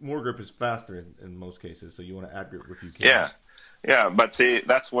more grip is faster in most cases, so you want to add grip if you can. Yeah, but see,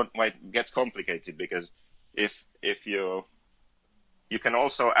 that's what might get complicated, because if you can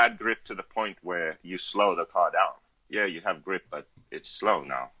also add grip to the point where you slow the car down. Yeah, you have grip, but it's slow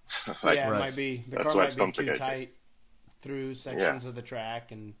now. Like, yeah, it might be the car might be too tight through sections of the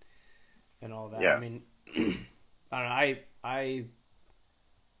track and all that. Yeah. I mean, I don't know. I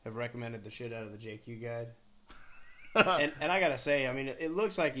have recommended the shit out of the JQ guide. and I gotta say, I mean, it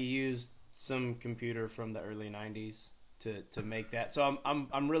looks like you used some computer from the early '90s to make that. So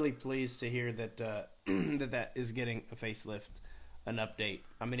I'm really pleased to hear that that is getting a facelift, an update.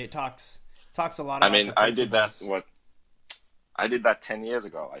 I mean, it talks a lot. About the I did that 10 years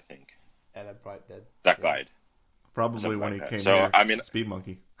ago, I think. And I probably did that guide. Probably when like he came so, here. I mean, Speed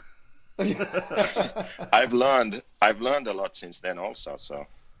Monkey. I've learned a lot since then also, so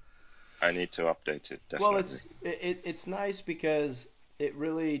I need to update it, definitely. Well, it's nice because it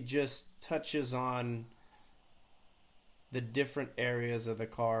really just touches on the different areas of the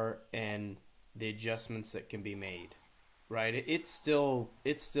car and the adjustments that can be made, right? It's still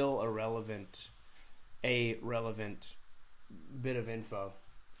a relevant bit of info,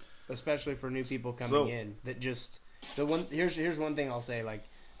 especially for new people coming in. That just here's one thing I'll say, like,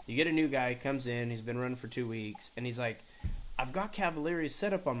 you get a new guy, comes in, he's been running for 2 weeks, and he's like, I've got Cavalieri's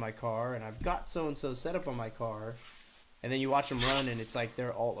set up on my car, and I've got so-and-so set up on my car, and then you watch them run, and it's like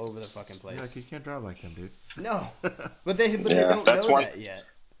they're all over the fucking place. Like, you can't drive like them, dude. No, but they don't know that yet.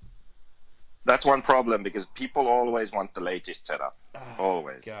 That's one problem, because people always want the latest setup.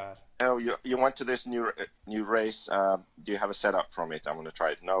 Always. God. Oh, you went to this new race. Do you have a setup from it? I'm going to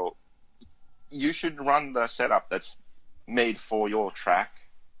try it. No, you should run the setup that's made for your track,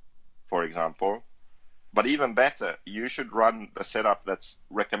 for example. But even better, you should run the setup that's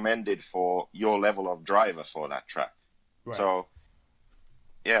recommended for your level of driver for that track. Right. So,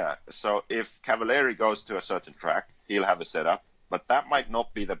 yeah. So if Cavalieri goes to a certain track, he'll have a setup, but that might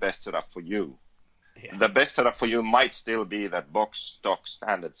not be the best setup for you. Yeah. The best setup for you might still be that box stock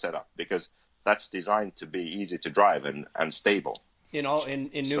standard setup, because that's designed to be easy to drive and stable. In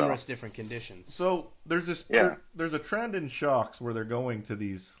numerous different conditions. So there's this Yeah. there's a trend in shocks where they're going to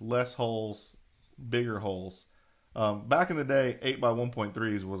these less holes, bigger holes. Back in the day,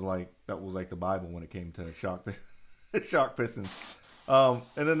 8x1.3s was like the Bible when it came to shock pistons. And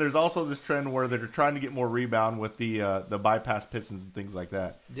then there's also this trend where they're trying to get more rebound with the bypass pistons and things like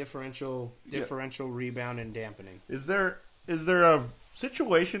that. Differential rebound and dampening. Is there a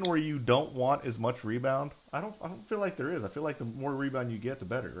situation where you don't want as much rebound? I don't feel like there is. I feel like the more rebound you get, the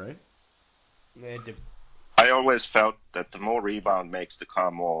better, right? I always felt that the more rebound makes the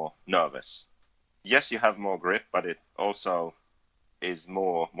car more nervous. Yes, you have more grip, but it also is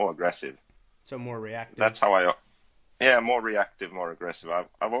more aggressive. So more reactive. That's how more reactive, more aggressive.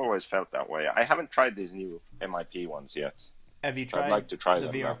 I've always felt that way. I haven't tried these new MIP ones yet. Have you tried I'd like to try the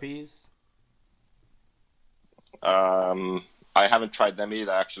them VRPs? I haven't tried them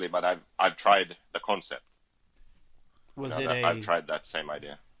either, actually, but I've tried the concept. I've tried that same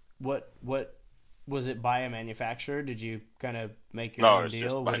idea. What was it by a manufacturer? Did you kind of make your No, own it's deal?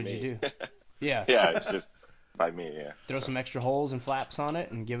 just What by did me. you do? Yeah. Yeah, it's just by me. Yeah. Throw some extra holes and flaps on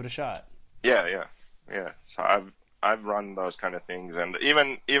it and give it a shot. Yeah. So I've run those kind of things, and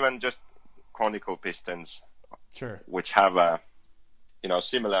even just conical pistons, Sure. which have a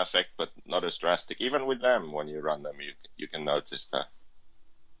similar effect but not as drastic. Even with them, when you run them, you can notice that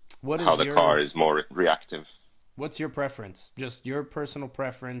how the car is more reactive. What's your preference? Just your personal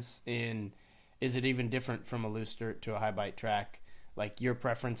preference in, is it even different from a loose dirt to a high bite track? Like your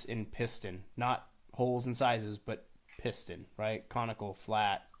preference in piston, not holes and sizes, but piston, right? Conical,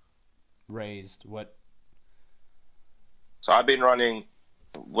 flat, raised, what? So I've been running,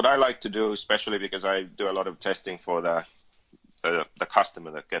 what I like to do, especially because I do a lot of testing for the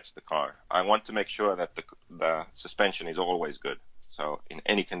customer that gets the car. I want to make sure that the suspension is always good. So in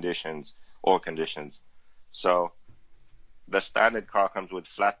any conditions, all conditions. So the standard car comes with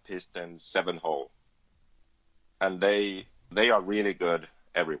flat pistons, 7-hole. And they are really good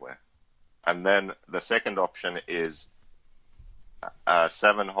everywhere. And then the second option is a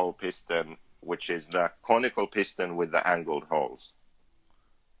 7-hole piston, which is the conical piston with the angled holes.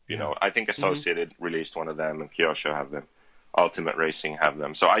 I think Associated released one of them, and Kyosho have them. Ultimate Racing have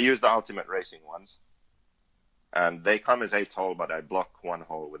them. So I use the Ultimate Racing ones. And they come as 8-hole, but I block 1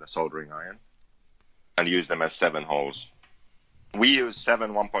 hole with a soldering iron and use them as 7 holes. We use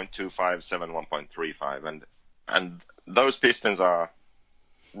 7 1.25, 7 1.35, and those pistons are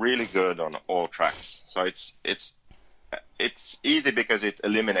really good on all tracks. So it's easy because it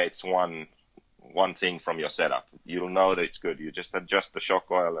eliminates one thing from your setup. You'll know that it's good. You just adjust the shock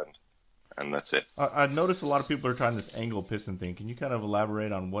oil and that's it. I've noticed a lot of people are trying this angle piston thing. Can you kind of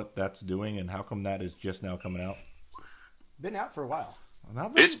elaborate on what that's doing and how come that is just now coming out? Been out for a while.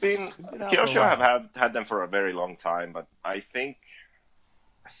 It's been out for a Kyosho while. have had them for a very long time, but I think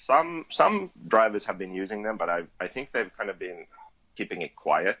some drivers have been using them, but I think they've kind of been keeping it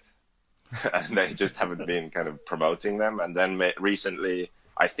quiet, and they just haven't been kind of promoting them. And then recently,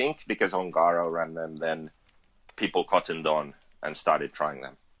 I think because Ongaro ran them, then people cottoned on and started trying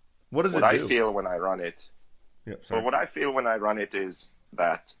them. What does What it I do? feel when I run it, Sorry. what I feel when I run it is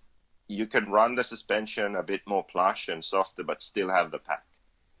that you can run the suspension a bit more plush and softer, but still have the pack.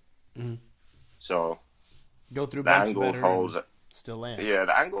 Mhm. So Go through the bumps angled better holes, and still land.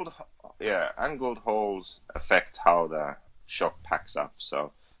 the angled holes affect how the shock packs up.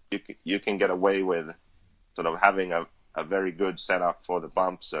 So you can get away with sort of having a very good setup for the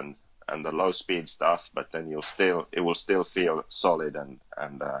bumps and the low speed stuff, but then it will still feel solid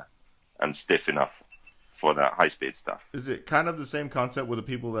and stiff enough for the high speed stuff. Is it kind of the same concept with the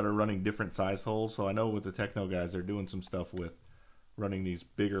people that are running different size holes? So I know with the Techno guys, they're doing some stuff with running these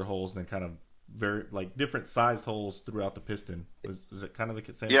bigger holes and kind of very like different sized holes throughout the piston. Is it kind of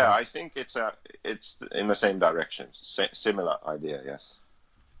the same? Yeah, thing? I think it's in the same direction. Similar idea, yes.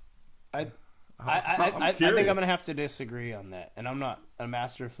 I I'm think curious. I'm going to have to disagree on that. And I'm not a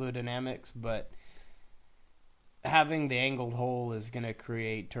master of fluid dynamics, but having the angled hole is going to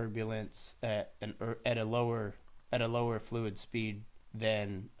create turbulence at a lower fluid speed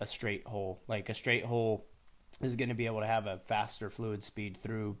than a straight hole. Like a straight hole is going to be able to have a faster fluid speed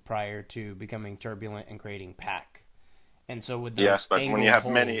through prior to becoming turbulent and creating pack. And so with those Yes, but when you have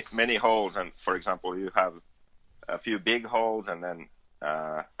holes, many holes, and for example, you have a few big holes and then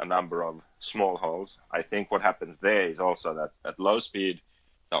a number of small holes, I think what happens there is also that at low speed,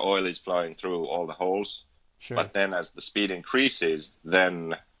 the oil is flowing through all the holes. sure. But then as the speed increases,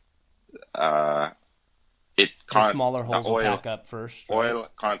 then it The can't, smaller holes the will oil, pack up first. Right? oil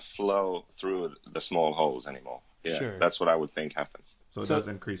can't flow through the small holes anymore. Yeah, Sure. that's what I would think happens. So it So- does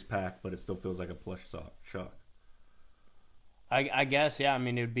increase pack, but it still feels like a plush shock. I guess, yeah. I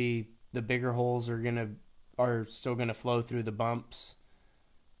mean, it would be the bigger holes are still gonna flow through the bumps,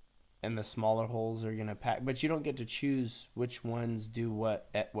 and the smaller holes are gonna pack. But you don't get to choose which ones do what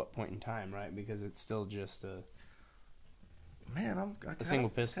at what point in time, right? Because it's still just a Man, I single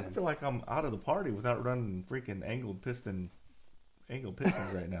piston. kind of feel like I'm out of the party without running freaking angled pistons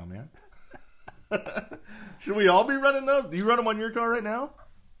right now, man. Should we all be running those? Do you run them on your car right now?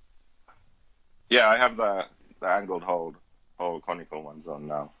 Yeah, I have the angled hole conical ones on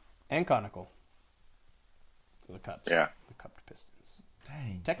now. and conical. So the cups, Yeah. the cupped pistons.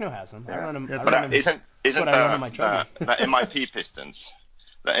 Dang. Techno has them. I Yeah. run them. Yeah, I but But run them. isn't what I run on my treadmill. the MIP pistons?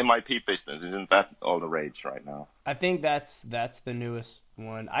 The MIP pistons, isn't that all the rage right now? I think that's the newest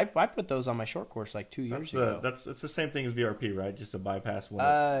one. I put those on my short course like 2 years ago. It's the same thing as VRP, right? Just a bypass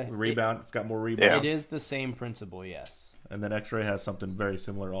one. Rebound. It's got more It rebound. is the same principle, yes. And then X-Ray has something very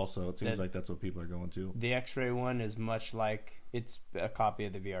similar also. It seems That- like that's what people are going to. The X-ray one is much like it's a copy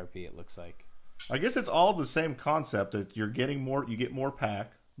of the VRP. It looks like. I guess it's all the same concept that you get more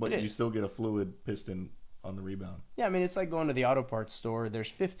pack, but It you is. still get a fluid piston on the rebound. Yeah, I mean it's like going to the auto parts store. There's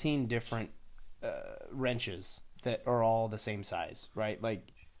 15 different wrenches that are all the same size, right?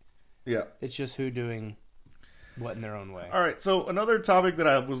 Like Yeah. it's just who doing what in their own way. All right, so another topic that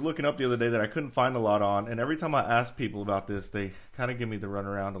I was looking up the other day that I couldn't find a lot on, and every time I ask people about this, they kind of give me the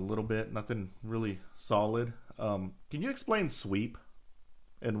runaround a little bit, nothing really solid. Can you explain sweep?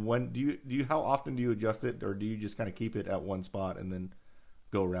 And when do you how often do you adjust it, or do you just kind of keep it at one spot and then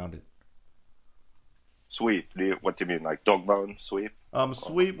go around it? Sweep. What do you mean, like dog bone sweep?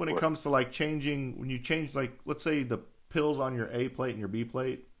 Sweep when it What? comes to like changing, when you change, like let's say the pills on your A plate and your B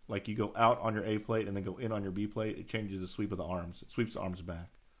plate, like you go out on your A plate and then go in on your B plate, it changes the sweep of the arms. It sweeps the arms back.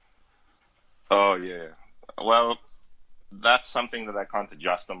 Oh yeah. Well, that's something that I can't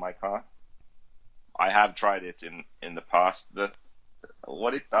adjust on my car. I have tried it in the past.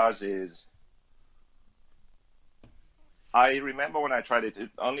 What it does is, I remember when I tried it, it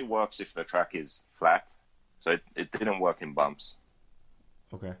only works if the track is flat. So it didn't work in bumps.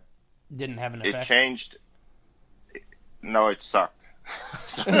 Okay. Didn't have an It effect. changed. No, it sucked.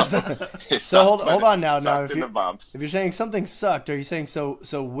 It So sucked, hold but on now. it Now, sucked if in the bumps. you're saying something sucked, are you saying so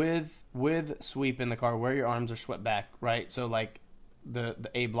with sweep in the car where your arms are swept back, right? So like the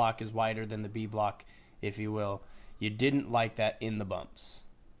A block is wider than the B block, if you will. You didn't like that in the bumps.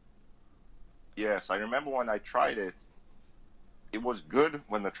 Yes, I remember when I tried it. It was good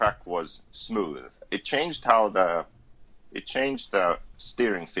when the track was smooth. It changed the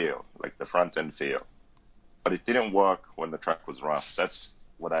steering feel, like the front end feel, but it didn't work when the track was rough. That's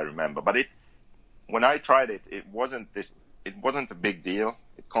what I remember. But when I tried it, it wasn't a big deal.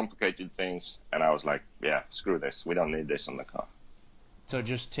 It complicated things, and I was like, yeah, screw this. We don't need this on the car. So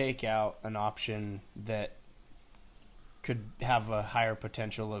just take out an option that could have a higher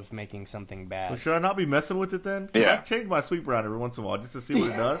potential of making something bad. So should I not be messing with it then? 'Cause Yeah. I change my sweep around every once in a while just to see what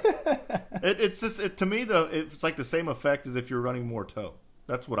it does. It's just to me though, it's like the same effect as if you're running more toe.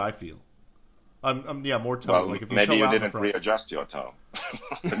 That's what I feel. More toe. Well, like if you maybe toe you out in didn't front. readjust your toe.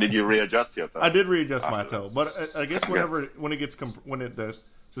 Did you readjust your toe? I did readjust my After toe, this. but I guess when it gets the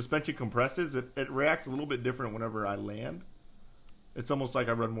suspension compresses, it reacts a little bit different whenever I land. It's almost like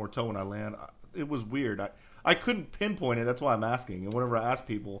I run more toe when I land. It was weird. I couldn't pinpoint it. That's why I'm asking. And whenever I ask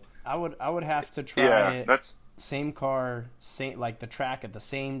people, I would have to try Yeah, it. that's Same car, same like the track at the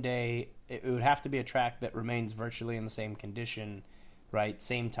same day. It would have to be a track that remains virtually in the same condition, right?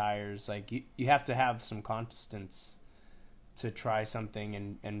 Same tires. Like you have to have some constants to try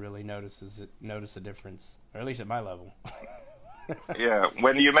something and really notice a difference, or at least at my level. yeah.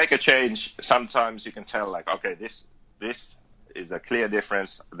 When you make a change, sometimes you can tell, like, okay, this is a clear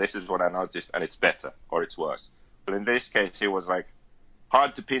difference. This is what I noticed, and it's better or it's worse. But in this case, it was like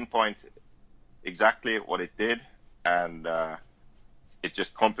hard to pinpoint exactly what it did, and it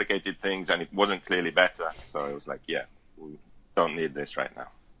just complicated things, and it wasn't clearly better. So it was like, yeah, we don't need this right now.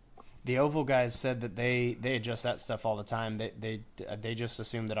 The Oval guys said that they adjust that stuff all the time. They just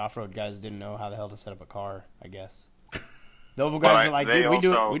assumed that off-road guys didn't know how the hell to set up a car, I guess. The Oval guys are like, they dude, we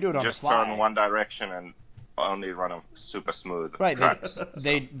do also it on the just fly. turn one direction, and only run on super smooth Right. tracks.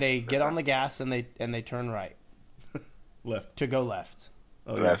 They get on the gas and they turn right Left. to go left.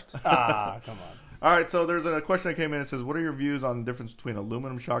 Oh, Left. Ah, come on. All right, so there's a question that came in. It says, "What are your views on the difference between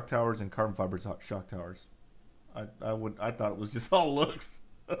aluminum shock towers and carbon fiber shock towers?" I thought it was just all looks.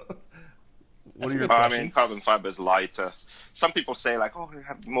 What are your I mean, carbon fiber is lighter. Some people say like, "Oh, they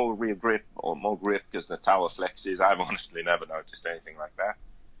have more rear grip or more grip because the tower flexes." I've honestly never noticed anything like that.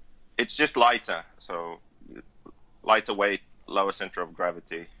 It's just lighter, so lighter weight, lower center of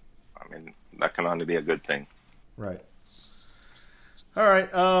gravity. I mean, that can only be a good thing. Right. All right.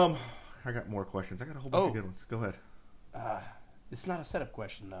 I got more questions. I got a whole bunch of good ones. Go ahead. It's not a setup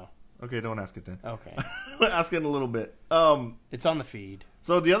question though. Okay, don't ask it then. Okay. Ask it in a little bit. It's on the feed.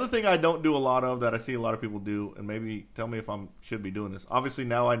 So the other thing I don't do a lot of that I see a lot of people do, and maybe tell me if I should be doing this. Obviously,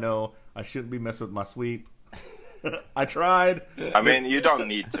 now I know I shouldn't be messing with my sweep. I tried. I mean, you don't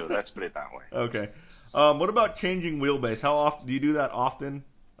need to. Let's put it that way. Okay. What about changing wheelbase? How often do you do that? Often,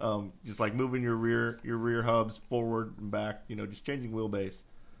 just like moving your rear hubs forward and back. Just changing wheelbase.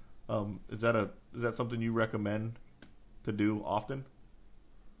 Is that something you recommend to do often?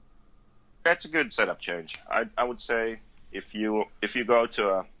 That's a good setup change. I would say if you go to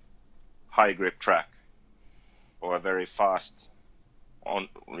a high grip track or a very fast on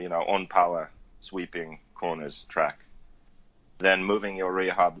power sweeping corners track, then moving your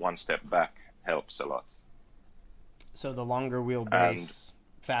rear hub one step back helps a lot. So the longer wheelbase,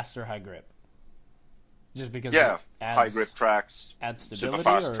 faster high grip. Just because high grip tracks, adds stability, super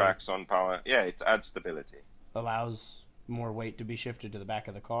fast or tracks on power. Yeah, it adds stability. allows more weight to be shifted to the back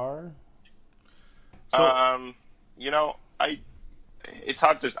of the car. So, it's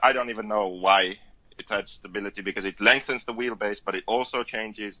hard to. I don't even know why it adds stability because it lengthens the wheelbase, but it also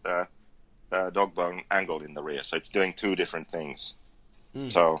changes the dog bone angle in the rear. So it's doing two different things.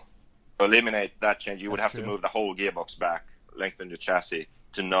 So to eliminate that change, you would have to move the whole gearbox back, lengthen your chassis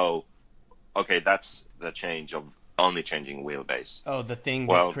to know, okay, that's the change of only changing wheelbase. Oh, the thing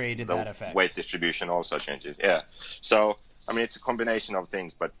that created the that effect. Weight distribution also changes. Yeah. So I mean, it's a combination of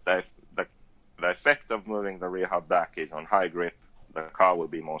things, but the effect of moving the rear hub back is on high grip. The car will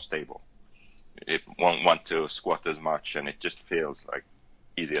be more stable. It won't want to squat as much, and it just feels like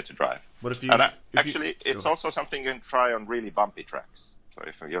easier to drive. But it's also something you can try on really bumpy tracks. So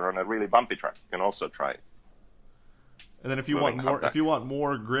if you're on a really bumpy track, you can also try it. And then if you want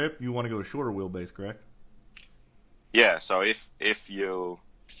more grip, you want to go to shorter wheelbase, correct? Yeah. So if you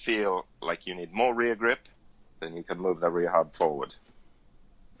feel like you need more rear grip, then you can move the rear hub forward,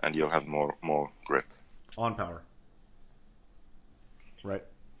 and you'll have more grip. On power. Right.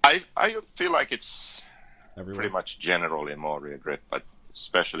 I feel like it's Everywhere. pretty much generally more rear grip, but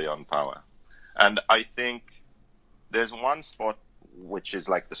especially on power. And I think there's one spot which is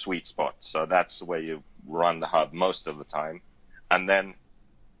like the sweet spot. So that's where you run the hub most of the time. And then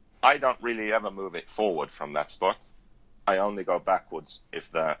I don't really ever move it forward from that spot. I only go backwards if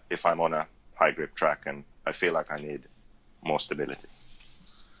I'm on a high grip track and I feel like I need more stability.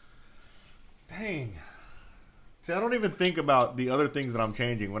 Dang. See, I don't even think about the other things that I'm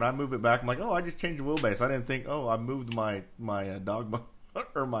changing. When I move it back, I'm like, oh, I just changed the wheelbase. I didn't think, oh, I moved my dog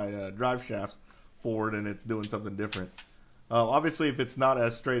or my drive shafts forward and it's doing something different. Obviously, if it's not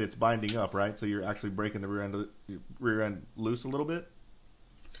as straight, it's binding up, right? So you're actually breaking the rear end loose a little bit.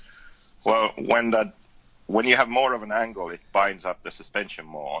 Well, when you have more of an angle, it binds up the suspension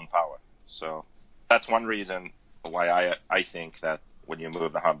more on power. So that's one reason why I think that when you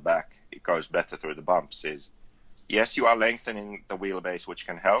move the hub back, it goes better through the bumps. Is yes, you are lengthening the wheelbase, which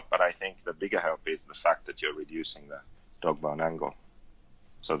can help, but I think the bigger help is the fact that you're reducing the dog bone angle.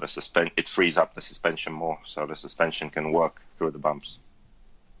 So it frees up the suspension more, so the suspension can work through the bumps.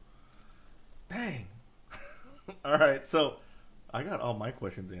 Dang. All right, so I got all my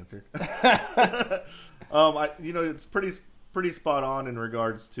questions answered. It's pretty spot on in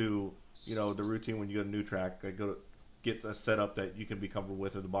regards to the routine when you go to a new track. I go to get a setup that you can be comfortable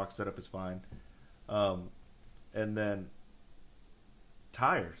with, or the box setup is fine. And then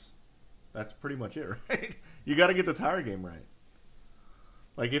tires. That's pretty much it, right? You got to get the tire game right.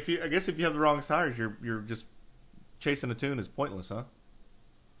 Like if you have the wrong tires, you're just chasing a tune is pointless, huh?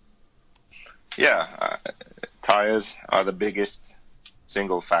 Yeah, tires are the biggest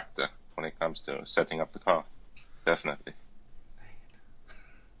single factor when it comes to setting up the car. Definitely.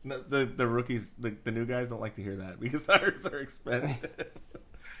 The rookies, the new guys don't like to hear that because tires are expensive.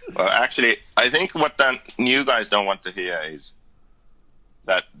 Well, actually, I think what the new guys don't want to hear is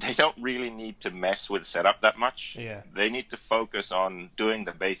that they don't really need to mess with setup that much. Yeah. They need to focus on doing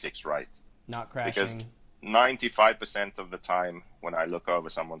the basics right. Not crashing. Because 95% of the time when I look over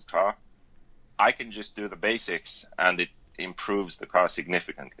someone's car, I can just do the basics and it improves the car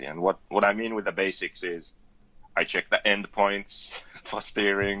significantly. And what I mean with the basics is I check the end points for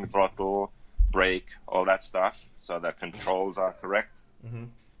steering, throttle, brake, all that stuff, so the controls are correct. Mm-hmm.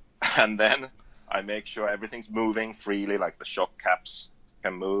 And then I make sure everything's moving freely, like the shock caps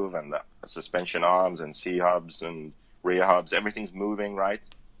can move and the suspension arms and C-hubs and rear hubs, everything's moving right.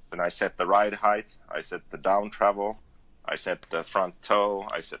 Then I set the ride height, I set the down travel, I set the front toe,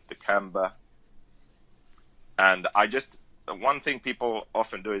 I set the camber. And one thing people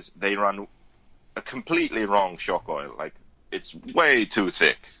often do is they run a completely wrong shock oil. Like, it's way too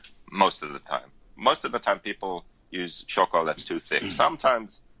thick most of the time. Most of the time people use shock oil that's too thick.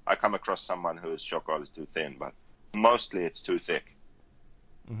 Sometimes I come across someone whose shock oil is too thin, but mostly it's too thick.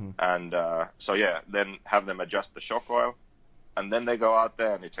 Mm-hmm. And then have them adjust the shock oil, and then they go out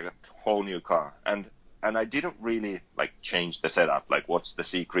there and it's a whole new car. And I didn't really like change the setup, like what's the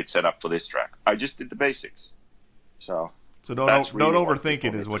secret setup for this track. I just did the basics. So don't really overthink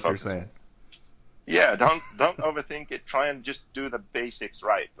it is what you're saying. Yeah, don't overthink it. Try and just do the basics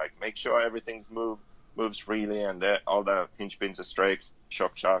right. Like, make sure everything's moves freely and all the hinge pins are straight,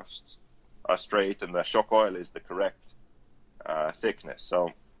 shock shafts are straight, and the shock oil is the correct thickness. So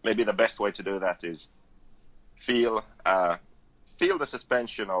maybe the best way to do that is feel the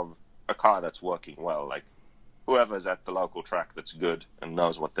suspension of a car that's working well. Like, whoever's at the local track that's good and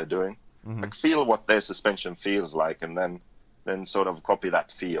knows what they're doing, Mm-hmm. like, feel what their suspension feels like, and then sort of copy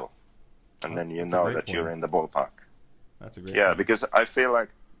that feel, and then you know that you're in the ballpark. That's a great Yeah, point. because I feel like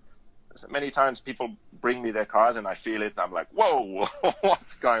many times people bring me their cars and I feel it. I'm like, whoa,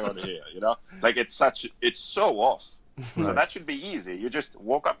 what's going on here? You know, like it's so off. So Right. that should be easy. You just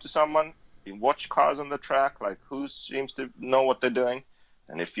walk up to someone, you watch cars on the track, like who seems to know what they're doing.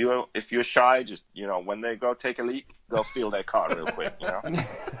 And if you're shy, just, you know, when they go take a leak, go feel their car real quick, you know.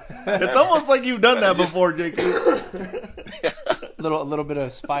 It's almost like you've done that before, JQ. A little bit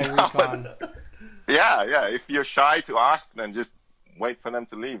of spy recon. Yeah. If you're shy to ask, then just wait for them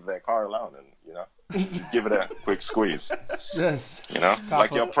to leave their car alone, and, you know, just give it a quick squeeze. Yes. You know,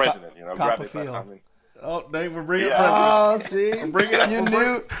 like your president, you know, cop grab a it. feel. I mean, Oh, Dave, we're bringing Oh, see? Bring it. You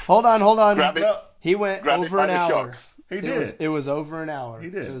knew. Hold on. grab it. He went Grab it over by an the hour. shocks. He did. It was over an hour. He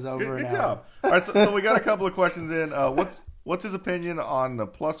did. It was over good an hour. job. All right, so we got a couple of questions in. What's his opinion on the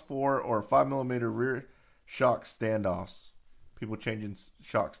 +4 or 5mm rear shock standoffs? People changing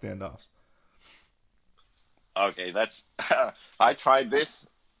shock standoffs. Okay, that's. I tried this,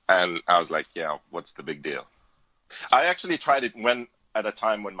 and I was like, yeah, what's the big deal? I actually tried it at a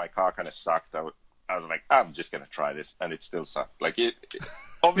time when my car kind of sucked. I was like, I'm just gonna try this, and it still sucked. Like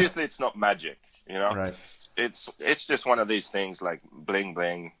obviously it's not magic, you know. Right. It's just one of these things, like bling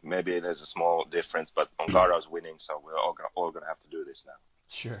bling. Maybe there's a small difference, but Ongaro's winning, so we're all gonna have to do this now.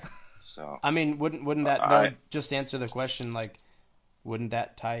 Sure. So I mean, wouldn't that just answer the question? Like, wouldn't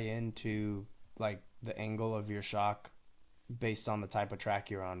that tie into like the angle of your shock based on the type of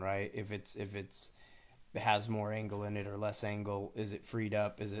track you're on, right? If it has more angle in it or less angle, is it freed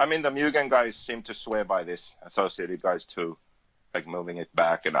up? Is it? I mean, the Mugen guys seem to swear by this. Associated guys too, like moving it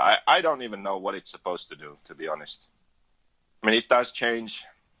back, and I don't even know what it's supposed to do, to be honest. I mean, it does change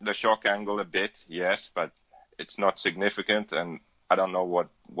the shock angle a bit, yes, but it's not significant, and I don't know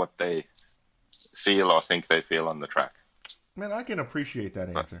what they feel or think they feel on the track. Man, I can appreciate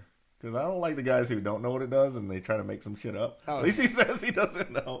that answer. Because I don't like the guys who don't know what it does and they try to make some shit up. Oh. At least he says he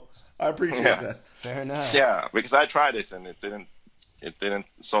doesn't know. I appreciate Yeah. that. Fair enough. Yeah, because I tried it and it didn't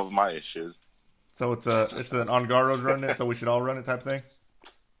solve my issues. So it's an Ongaro's running it, so we should all run it type thing?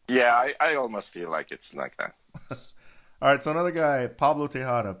 Yeah, I almost feel like it's like that. All right, so another guy, Pablo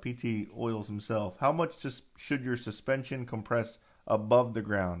Tejada, PT Oils himself. How much should your suspension compress above the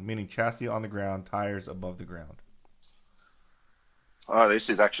ground, meaning chassis on the ground, tires above the ground? Oh, this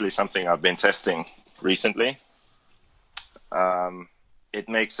is actually something I've been testing recently.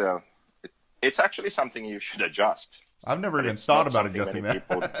 It's actually something you should adjust. I've never But even it's thought not about something adjusting many that.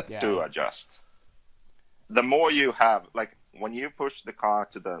 people Yeah. do adjust. The more you have, like when you push the car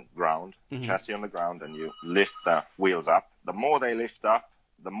to the ground, chassis on the ground, and you lift the wheels up, the more they lift up,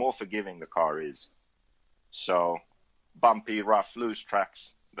 the more forgiving the car is. So bumpy, rough, loose tracks,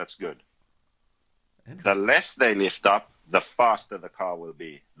 that's good. The less they lift up, the faster the car will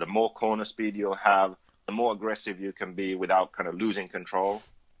be. The more corner speed you'll have, the more aggressive you can be without kind of losing control.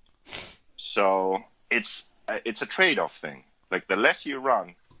 So it's a trade-off thing. Like the less you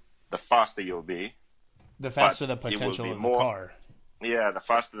run, the faster you'll be. The faster the But it will potential be of the more- car. Yeah, the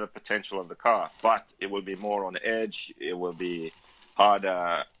faster the potential of the car, but it will be more on edge. It will be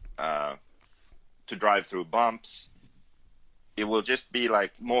harder to drive through bumps. it will just be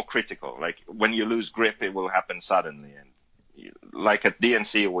like more critical. Like when you lose grip, it will happen suddenly. And like at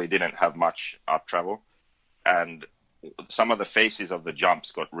DNC, we didn't have much up travel, and some of the faces of the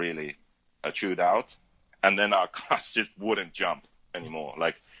jumps got really chewed out, and then our class just wouldn't jump anymore.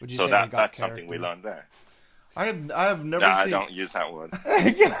 Like, Would you so say they got that's something we character? learned there. I have never Nah, I seen. don't use that word.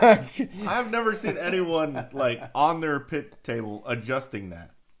 I've never seen anyone like on their pit table adjusting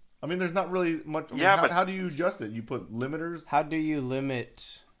that. I mean, there's not really much. I mean, Yeah, how, but- how do you adjust it? You put limiters. How do you limit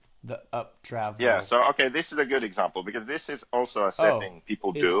the up travel? Yeah, so okay, this is a good example because this is also a setting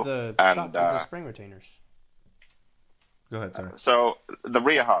people it's do, the and shock, it's the spring retainers. Go ahead, sorry. so the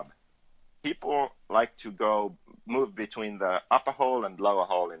rear hub, people like to move between the upper hole and lower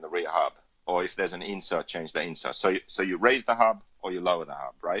hole in the rear hub, or if there's an insert, change the insert. So you raise the hub or you lower the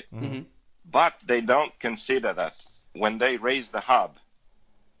hub, right? Mm-hmm. But they don't consider that when they raise the hub,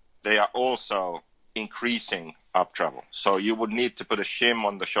 they are also increasing up travel. So you would need to put a shim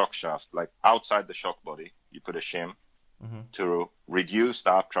on the shock shaft, like outside the shock body, you put a shim to reduce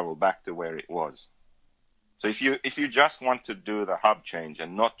the up travel back to where it was. So if you just want to do the hub change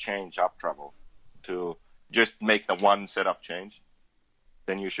and not change up travel to just make the one setup change,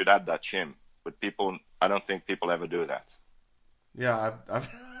 then you should add that shim. But I don't think people ever do that. Yeah, I've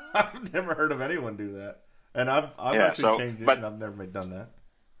I've never heard of anyone do that, and I've Yeah, actually changed it, and I've never done that.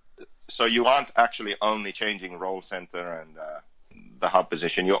 So you aren't actually only changing roll center and the hub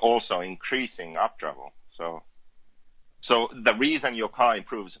position. You're also increasing up travel. So the reason your car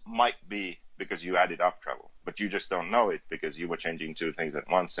improves might be because you added up travel, but you just don't know it because you were changing two things at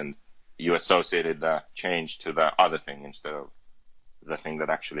once and you associated the change to the other thing instead of the thing that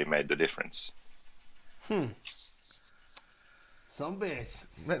actually made the difference. Some bitch.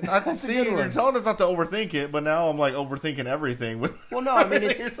 I see good you're one. telling us not to overthink it, but now I'm like overthinking everything. With Well, no, I mean everything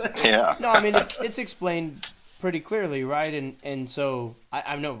it's you're saying. Yeah. no, I mean it's explained pretty clearly, right? And so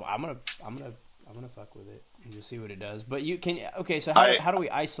I know I'm gonna fuck with it and just see what it does. But you can So how do we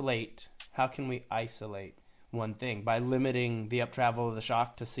isolate? How can we isolate one thing by limiting the up travel of the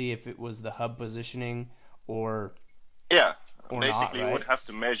shock to see if it was the hub positioning or Yeah. Or Basically, not, you right? would have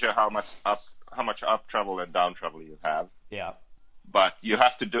to measure how much up travel and down travel you have. yeah. But you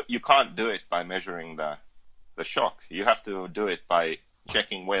can't do it by measuring the shock. You have to do it by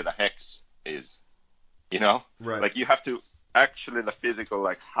checking where the hex is. You know? Right. Like you have to actually the physical,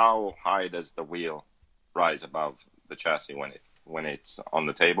 like how high does the wheel rise above the chassis when it's on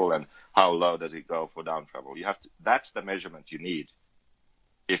the table, and how low does it go for down travel? That's the measurement you need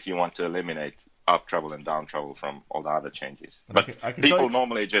if you want to eliminate up travel and down travel from all the other changes. And But I can tell people you-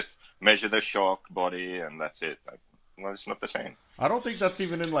 normally just measure the shock body and that's it. Like, well, it's not the same. I don't think that's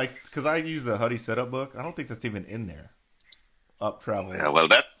even in because I use the Huddy setup book. I don't think that's even in there. Up travel. Yeah, well,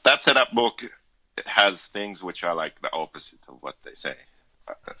 that setup book has things which are like the opposite of what they say.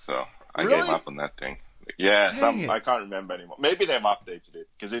 So I Really? gave up on that thing. Yeah, Dang it. I can't remember anymore. Maybe they've updated it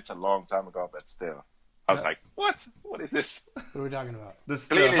because it's a long time ago, but still. I was like, what? What is this? What are we talking about? This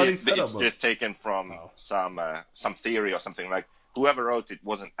Clearly, Huddy it's setup book. just taken from some theory or something. Like whoever wrote it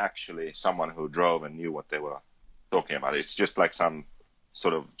wasn't actually someone who drove and knew what they were talking about. It's just like some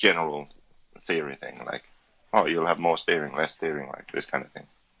sort of general theory thing. Like, oh, you'll have more steering, less steering, like this kind of thing.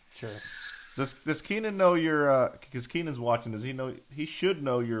 Sure. Does Keenan know your? Because Keenan's watching. Does he know? He should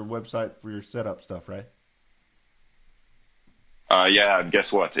know your website for your setup stuff, right? Yeah, and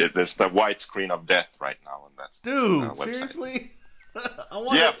guess what? There's the white screen of death right now on that Dude, website. seriously? I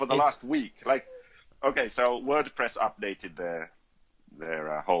want Yeah, for the last week. Like, okay, so WordPress updated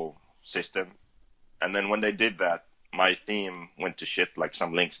their whole system, and then when they did that, my theme went to shit. Like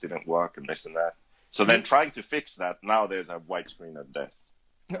some links didn't work and this and that. So then trying to fix that, now there's a white screen of death.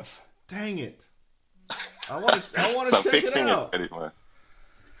 Dang it! I want to So check fixing it out. anyway.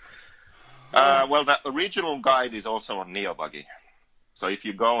 Well, the original guide is also on NeoBuggy. So if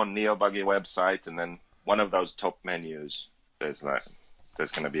you go on NeoBuggy website and then one of those top menus, there's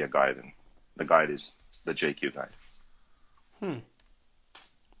going to be a guide, and the guide is the JQ guide.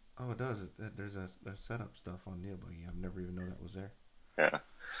 Oh, it does. There's a setup stuff on NeoBuggy. I've never even known that was there. Yeah.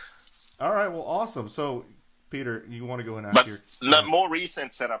 All right, well, awesome. So, Peter, you want to go and ask But your... the more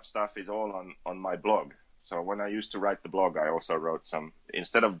recent setup stuff is all on my blog. So when I used to write the blog, I also wrote some,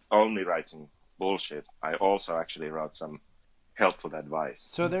 instead of only writing bullshit, I also actually wrote some helpful advice.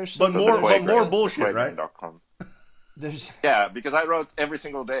 So there's But some, more bullshit, right? Quadrant.com. there's Yeah, because I wrote every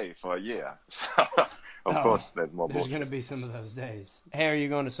single day for a year. So, of course, there's more there's bullshit. going to be some of those days. Hey, are you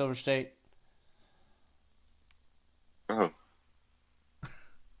going to Silver State? Oh.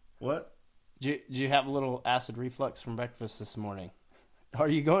 What? Did you have a little acid reflux from breakfast this morning? Are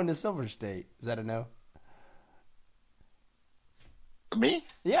you going to Silver State? Is that a no? Me?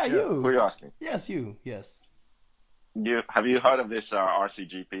 Yeah, Who are you. you asking? Yes, you. Yes. Have you heard of this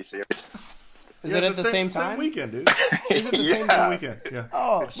RCGP series? Is it it's at the same time? Same weekend, dude. Is it the same Yeah. Weekend. Yeah,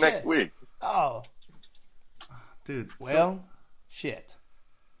 Oh, It's shit. next week. Oh, dude. well, shit.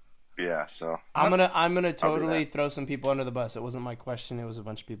 Yeah, so I'm gonna I'll totally do throw some people under the bus. It wasn't my question. It was a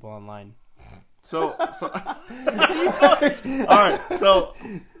bunch of people online. So all right. So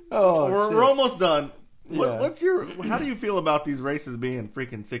Oh, we're almost done. Yeah. How do you feel about these races being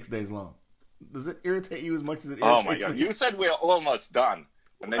freaking 6 days long? Does it irritate you as much as it irritates oh my god, me? you said we're almost done,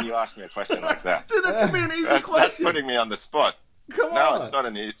 and then you asked me a question like that. Dude, that should be an easy That's question. putting me on the spot. Come No, on. it's not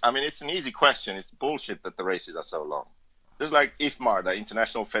an easy. I mean, it's an easy question. It's bullshit that the races are so long. Just like IFMAR, the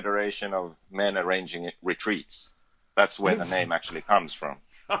International Federation of Men Arranging Retreats. That's where the name actually comes from.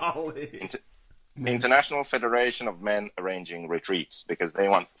 Golly. International Federation of Men Arranging Retreats, because they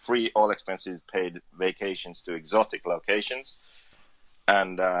want free, all expenses paid vacations to exotic locations.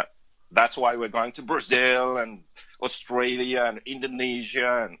 And that's why we're going to Brazil and Australia and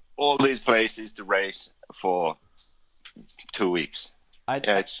Indonesia and all these places to race for 2 weeks.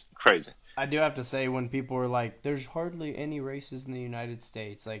 Yeah, it's crazy. I do have to say, when people are like, "There's hardly any races in the United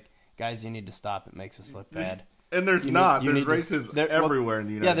States," like, guys, you need to stop. It makes us look bad. And there's You not. need- you There's need to- races there- well, everywhere in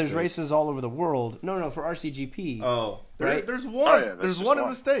the United Yeah, States. there's races all over the world. No, for RCGP. Oh, Right? there's one. Oh, yeah, there's there's just one in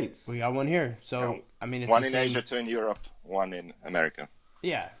one. the States. We got one here. So, Yeah. I mean, it's One the in same. Asia, two in Europe, one in America.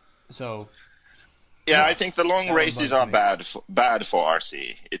 Yeah. So, Yeah, I think the long That one races bugs are me. bad for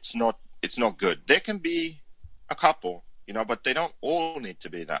RC. It's not good. There can be a couple, but they don't all need to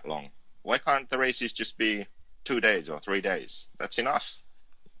be that long. Why can't the races just be 2 days or 3 days? That's enough.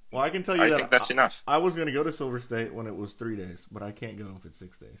 Well, I can tell you I that think that's enough. I was going to go to Silver State when it was 3 days, but I can't go if it's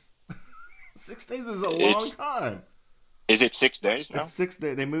 6 days. 6 days is a long It's- time. Is it 6 days now? It's 6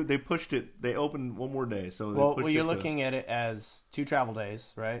 days. They pushed it. They opened one more day, so they well, pushed you're it to- looking at it as 2 travel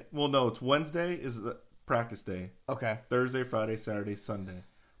days, right? Well, no, it's Wednesday is the practice day. Okay. Thursday, Friday, Saturday, Sunday.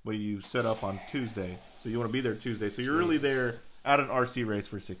 But you set up on Tuesday, so you want to be there Tuesday. So you're really there at an RC race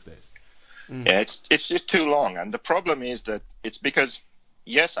for 6 days. Yeah, it's just too long. And the problem is that it's because,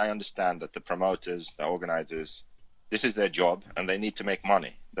 yes, I understand that the promoters, the organizers, this is their job and they need to make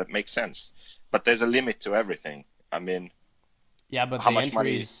money. That makes sense. But there's a limit to everything. I mean, Yeah, but how the much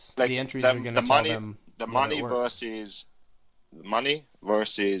money? entries, the entries are going to tell money, them the whether money it works.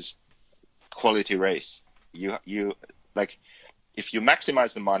 versus quality race. You like, if you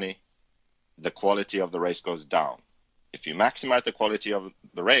maximize the money, the quality of the race goes down. If you maximize the quality of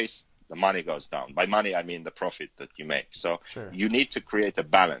the race, the money goes down. By money, I mean the profit that you make. So Sure. you need to create a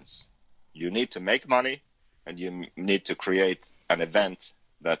balance. You need to make money, and you need to create an event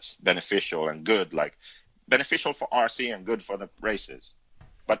that's beneficial and good, like beneficial for RC and good for the races.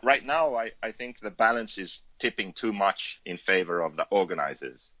 But right now, I think the balance is tipping too much in favor of the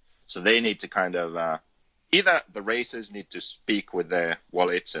organizers. So they need to kind of either the racers need to speak with their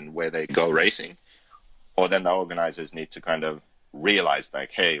wallets and where they go racing, or then the organizers need to kind of realize,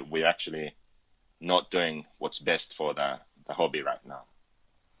 like, hey, we're actually not doing what's best for the hobby right now.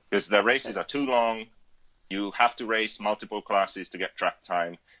 Because the races are too long. You have to race multiple classes to get track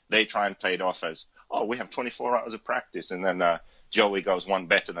time. They try and play it off as, oh, we have 24 hours of practice. And then Joey goes one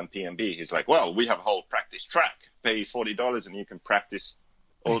better than PMB. He's like, well, we have a whole practice track. Pay $40 and you can practice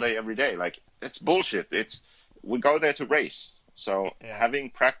all day, every day. Like, it's bullshit. We go there to race. So having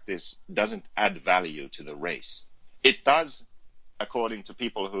practice doesn't add value to the race. It does, according to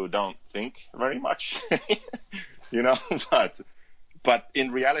people who don't think very much, but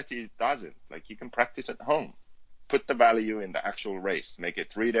in reality, it doesn't. Like, you can practice at home. Put the value in the actual race. Make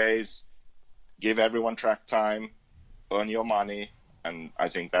it 3 days. Give everyone track time. Earn your money. And I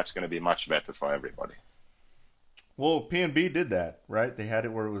think that's going to be much better for everybody. Well, PNB did that, right? They had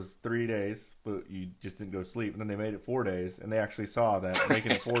it where it was 3 days, but you just didn't go to sleep, and then they made it 4 days, and they actually saw that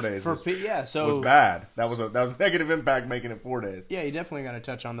making it 4 days was so bad. That was a negative impact making it 4 days. yeah, you definitely got to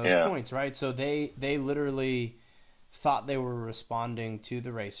touch on those points, right? So they literally thought they were responding to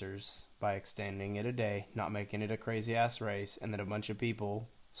the racers by extending it a day, not making it a crazy ass race, and then a bunch of people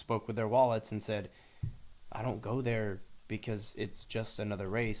spoke with their wallets and said, I don't go there because it's just another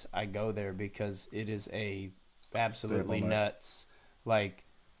race. I go there because it is a absolutely nuts, like,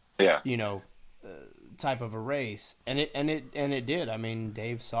 type of a race. And it did. I mean,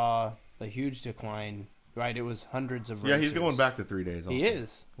 Dave saw a huge decline, right? It was hundreds of racers. Yeah, he's going back to 3 days also, He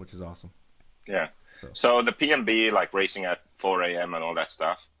is. which is awesome. Yeah. So the PMB, like racing at 4 a.m. and all that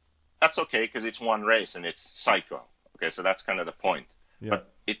stuff, that's okay because it's one race and it's psycho. Okay, so that's kind of the point. Yeah.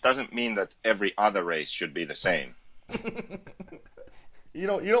 But it doesn't mean that every other race should be the same. You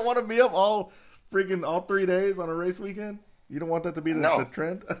don't want to be up all 3 days on a race weekend? You don't want that to be No. the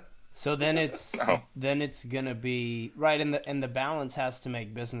trend? So then it's No. gonna be right, and the balance has to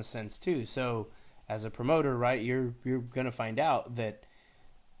make business sense too. So as a promoter, right, you're gonna find out that,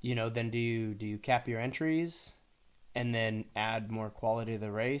 then do you cap your entries, and then add more quality to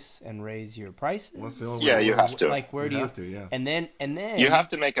the race and raise your prices? Well, that's the only Yeah, way- you have to. Like where You do you have to, yeah. And then You have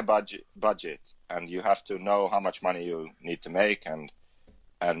to make a budget, and you have to know how much money you need to make, and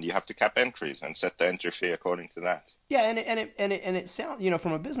you have to cap entries and set the entry fee according to that. Yeah, and it sound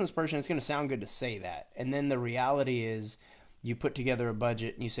from a business person, it's going to sound good to say that, and then the reality is, you put together a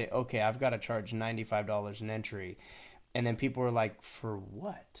budget and you say, okay, I've got to charge $95 an entry, and then people are like, for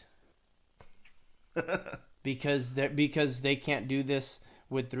what? because they can't do this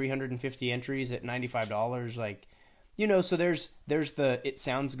with 350 entries at $95, like, So there's the it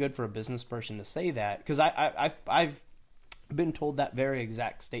sounds good for a business person to say that, because I've been told that very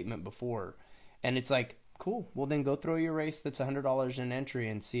exact statement before, and it's like, cool, well then go throw your race that's $100 an entry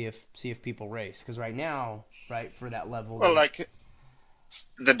and see if people race, because right now, right, for that level, Well, like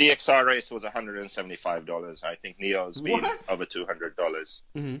the DXR race was $175. I think Neo's been What? over $200.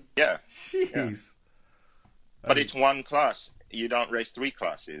 Mhm. Yeah, Jeez. but it's one class. You don't race 3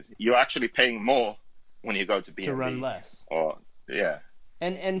 classes. You're actually paying more when you go to BNB. to run less, Or yeah,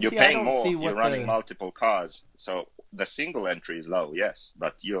 and you're see, I paying don't more. see what You're running multiple cars, so the single entry is low, yes,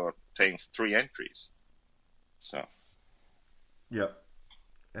 but you're paying 3 entries. So Yep.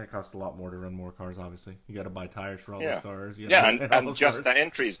 And it costs a lot more to run more cars, obviously. You got to buy tires for all Yeah. those cars. You yeah, gotta- and, all and those just cars. the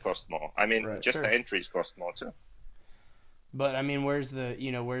entries cost more. I mean, Right. just Sure. the entries cost more too. But I mean, where's the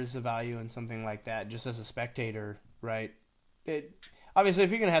value in something like that? Just as a spectator, right? It obviously, if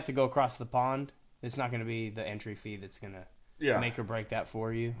you're gonna have to go across the pond, it's not gonna be the entry fee that's gonna Yeah. make or break that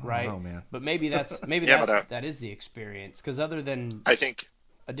for you, I don't right? know, man. But maybe that's Yeah, but, that is the experience, because other than I think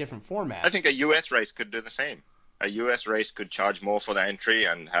a different format, I think a US race could do the same. A US race could charge more for the entry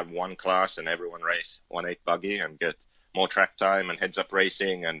and have one class and everyone race 1.8 buggy and get more track time and heads up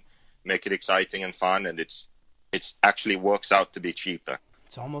racing and make it exciting and fun, and it's actually works out to be cheaper.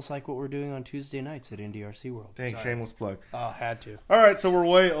 it's almost like what we're doing on Tuesday nights at NDRC World. Dang, Sorry. shameless plug. Oh, had to. All right, so we're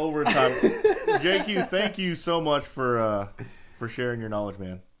way over time. JQ, thank you so much for sharing your knowledge,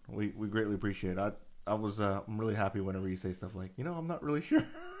 man. We greatly appreciate it. I'm really happy whenever you say stuff like, I'm not really sure.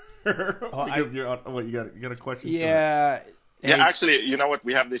 Because you're on, what you got a question? Yeah. Yeah, Hey, actually, you know what?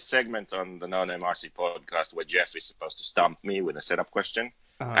 We have this segment on the No Name RC podcast where Jeff is supposed to stump me with a setup question,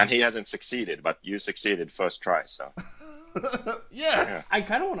 and he hasn't succeeded, but you succeeded first try, so. Yes. I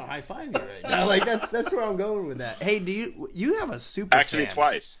kind of want to high five you right now. Like that's where I'm going with that. Hey, do you have a super Actually, fan?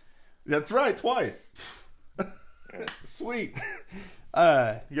 twice. That's right, twice. Sweet. You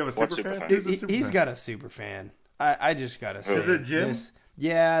have a What super super fan? fan? Who's a super He's fan? got a super fan. I just gotta say, Is it Jim?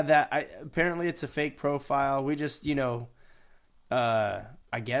 Yeah, apparently it's a fake profile. We just, I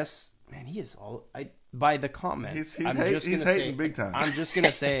guess, man, he is all. By the comments, He's I'm hate- just he's gonna hating say, big time. I'm just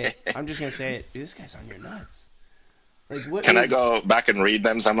gonna say it. Dude, this guy's on your nuts. Like, what? Can I is- go back and read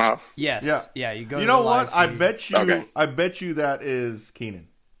them somehow? Yes. Yeah. Yeah. You go. You to know the what? live I feed. bet you that is Keenan,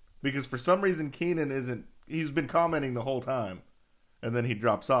 because for some reason Keenan isn't. He's been commenting the whole time, and then he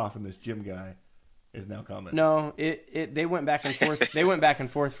drops off, and this Jim guy is now commenting. No, they went back and forth. They went back and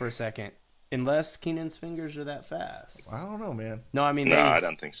forth for a second. Unless Keenan's fingers are that fast. I don't know, man. No, I mean No, they, I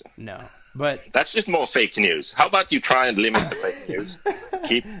don't think so. no. But That's just more fake news. How about you try and limit the fake news?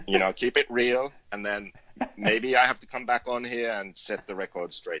 Keep it real, and then maybe I have to come back on here and set the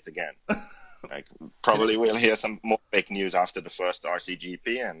record straight again. Like, probably we'll hear some more fake news after the first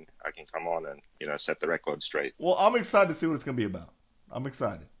RCGP, and I can come on and set the record straight. Well, I'm excited to see what it's going to be about. I'm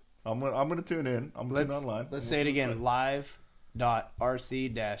excited. I'm gonna tune in. I'm gonna tune online. let's say it again.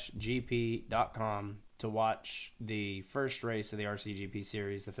 live.rc-gp.com to watch the first race of the RCGP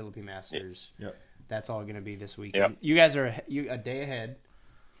series, the Philippine Masters. Yep. That's all going to be this weekend. Yep. You guys are a day ahead.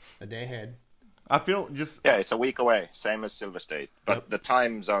 A day ahead. I feel just Yeah, it's a week away, same as Silver State, but Yep. the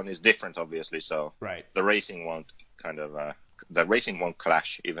time zone is different, obviously. So Right. the racing won't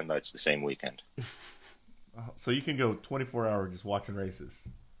clash, even though it's the same weekend. so you can go 24 hours just watching races.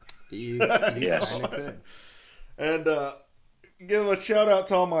 You Yes. kinda could. And give a shout out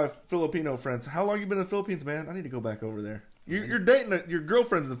to all my Filipino friends. How long you been in the Philippines, man? I need to go back over there. You're dating your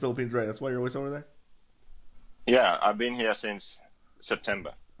girlfriend's in the Philippines, right? That's why you're always over there. Yeah, I've been here since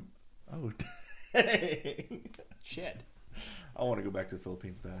September. Oh, dang. Shit. I want to go back to the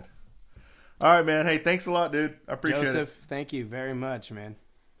Philippines bad. All right, man. Hey, thanks a lot, dude. I appreciate Joseph, it. thank you very much, man.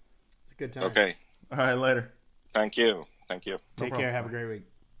 It's a good time. Okay, All right, later. thank you. Take problem. care. Have a great week.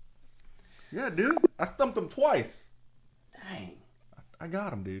 Yeah, dude. I stumped him twice. Dang. I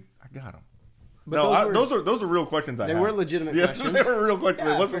got him, dude. I got him. But No, those are real questions. they were legitimate Yeah, questions. they were real questions.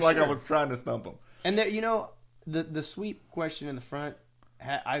 Yeah, It wasn't for like I sure. was trying to stump them. And there, the sweep question in the front,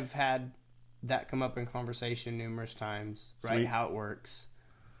 I've had that come up in conversation numerous times, right? Sweep. How it works.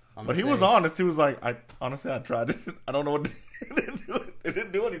 I'm But he gonna was say honest. He was like, I tried it. I don't know what it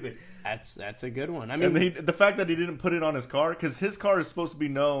didn't do anything. That's a good one. I mean, And the fact that he didn't put it on his car, because his car is supposed to be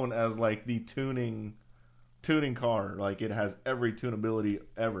known as like the tuning car, like it has every tunability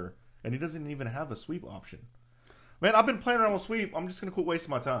ever, and he doesn't even have a sweep option. Man, I've been playing around with sweep. I'm just gonna quit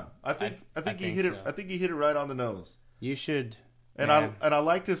wasting my time. I think he think hit it. so. I think he hit it right on the nose. you should. And man. I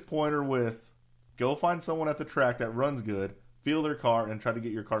liked his pointer with go find someone at the track that runs good, feel their car, and try to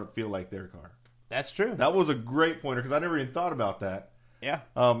get your car to feel like their car. That's true. That was a great pointer because I never even thought about that. Yeah.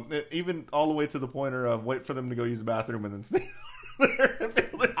 Even all the way to the pointer of wait for them to go use the bathroom and then stay there and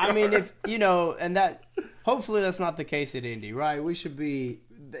feel their I mean, car. if and that hopefully that's not the case at Indy, right?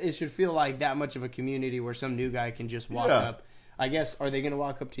 It should feel like that much of a community where some new guy can just walk Yeah. up. I guess, are they going to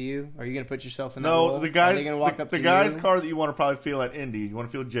walk up to you? Are you going to put yourself in that No, role? the Are guys, they going to walk up the to guy's you? car that you want to probably feel at Indy, you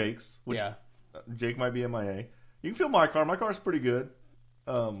want to feel Jake's, which Yeah. Jake might be MIA. You can feel my car. My car's pretty good.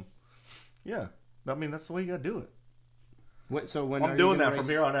 Yeah. I mean, that's the way you got to do it. So when I'm doing that from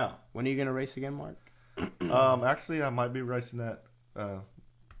here on out. When are you going to race again, Mark? Actually, I might be racing that. We're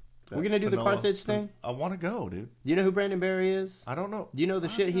going to do the Panola. Carthage thing? I want to go, dude. Do you know who Brandon Berry is? I don't know. Do you know the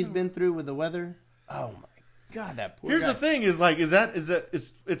shit he's been through with the weather? Oh my God, that poor Here's guy. the thing: is like, is that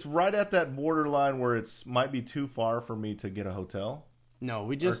it's right at that borderline where it's might be too far for me to get a hotel, No,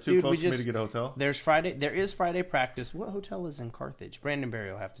 we or just too dude, close we for me just to get a hotel. there is Friday practice. What hotel is in Carthage? Brandon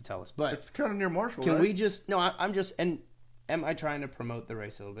Berry will have to tell us. But It's kind of near Marshall. can right? we just I'm just and am I trying to promote the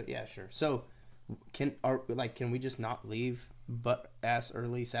race a little bit? Yeah, sure. So can we just not leave but ass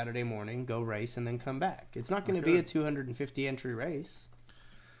early Saturday morning, go race, and then come back? It's not going to be a 250 entry race.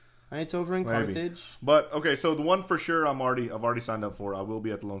 And it's over in Maybe. Carthage. But okay, so the one for sure I've already signed up for. I will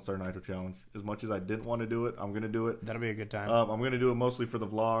be at the Lone Star Nitro Challenge. As much as I didn't want to do it, I'm going to do it. That'll be a good time. I'm going to do it mostly for the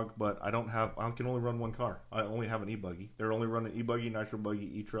vlog, but I can only run one car. I only have an e-buggy. They're only running e-buggy, nitro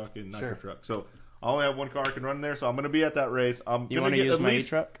buggy, e-truck, and nitro Sure. truck. So I only have one car I can run there. So I'm going to be at that race. I'm you going want to to get use at my least.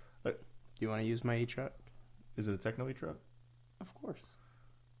 e-truck? Do you want to use my e-truck? Is it a Techno e-truck? Of course.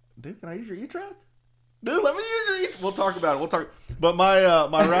 Dude, can I use your e-truck? Dude, let me use your e-truck. We'll talk about it. We'll talk. But my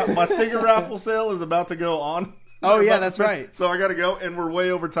my sticker raffle sale is about to go on. Oh, yeah, that's right. So I got to go, and we're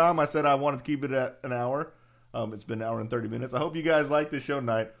way over time. I said I wanted to keep it at an hour. It's been an hour and 30 minutes. I hope you guys like this show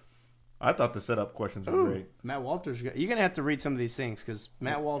tonight. I thought the setup questions were great. Matt Walter's. You're gonna have to read some of these things because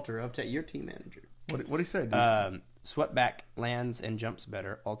Matt Walter, your team manager. What did he say? Swept back lands and jumps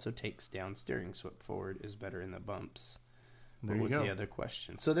better. Also takes down steering. Swept forward is better in the bumps. There What you was go. the other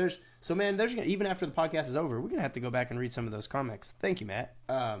question? So man, there's gonna, even after the podcast is over, we're gonna have to go back and read some of those comics. Thank you, Matt.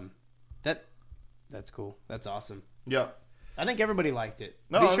 That's cool. That's awesome. Yeah. I think everybody liked it.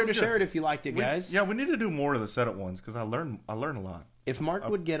 No, Be it sure to was share good. it if you liked it, guys. Yeah, we need to do more of the setup ones because I learn a lot. If Mark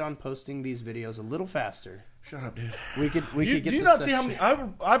would get on posting these videos a little faster, Shut up, dude. we could get. Do you this not stuff see how many?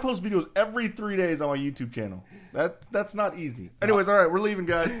 shared. I post videos every 3 days on my YouTube channel. That's not easy. Anyways, all right, we're leaving,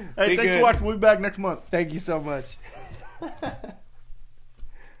 guys. Hey, Be thanks good. for watching. We'll be back next month. Thank you so much.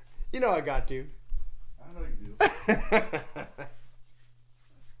 You know I got to. I know you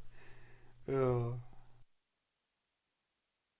do. Oh.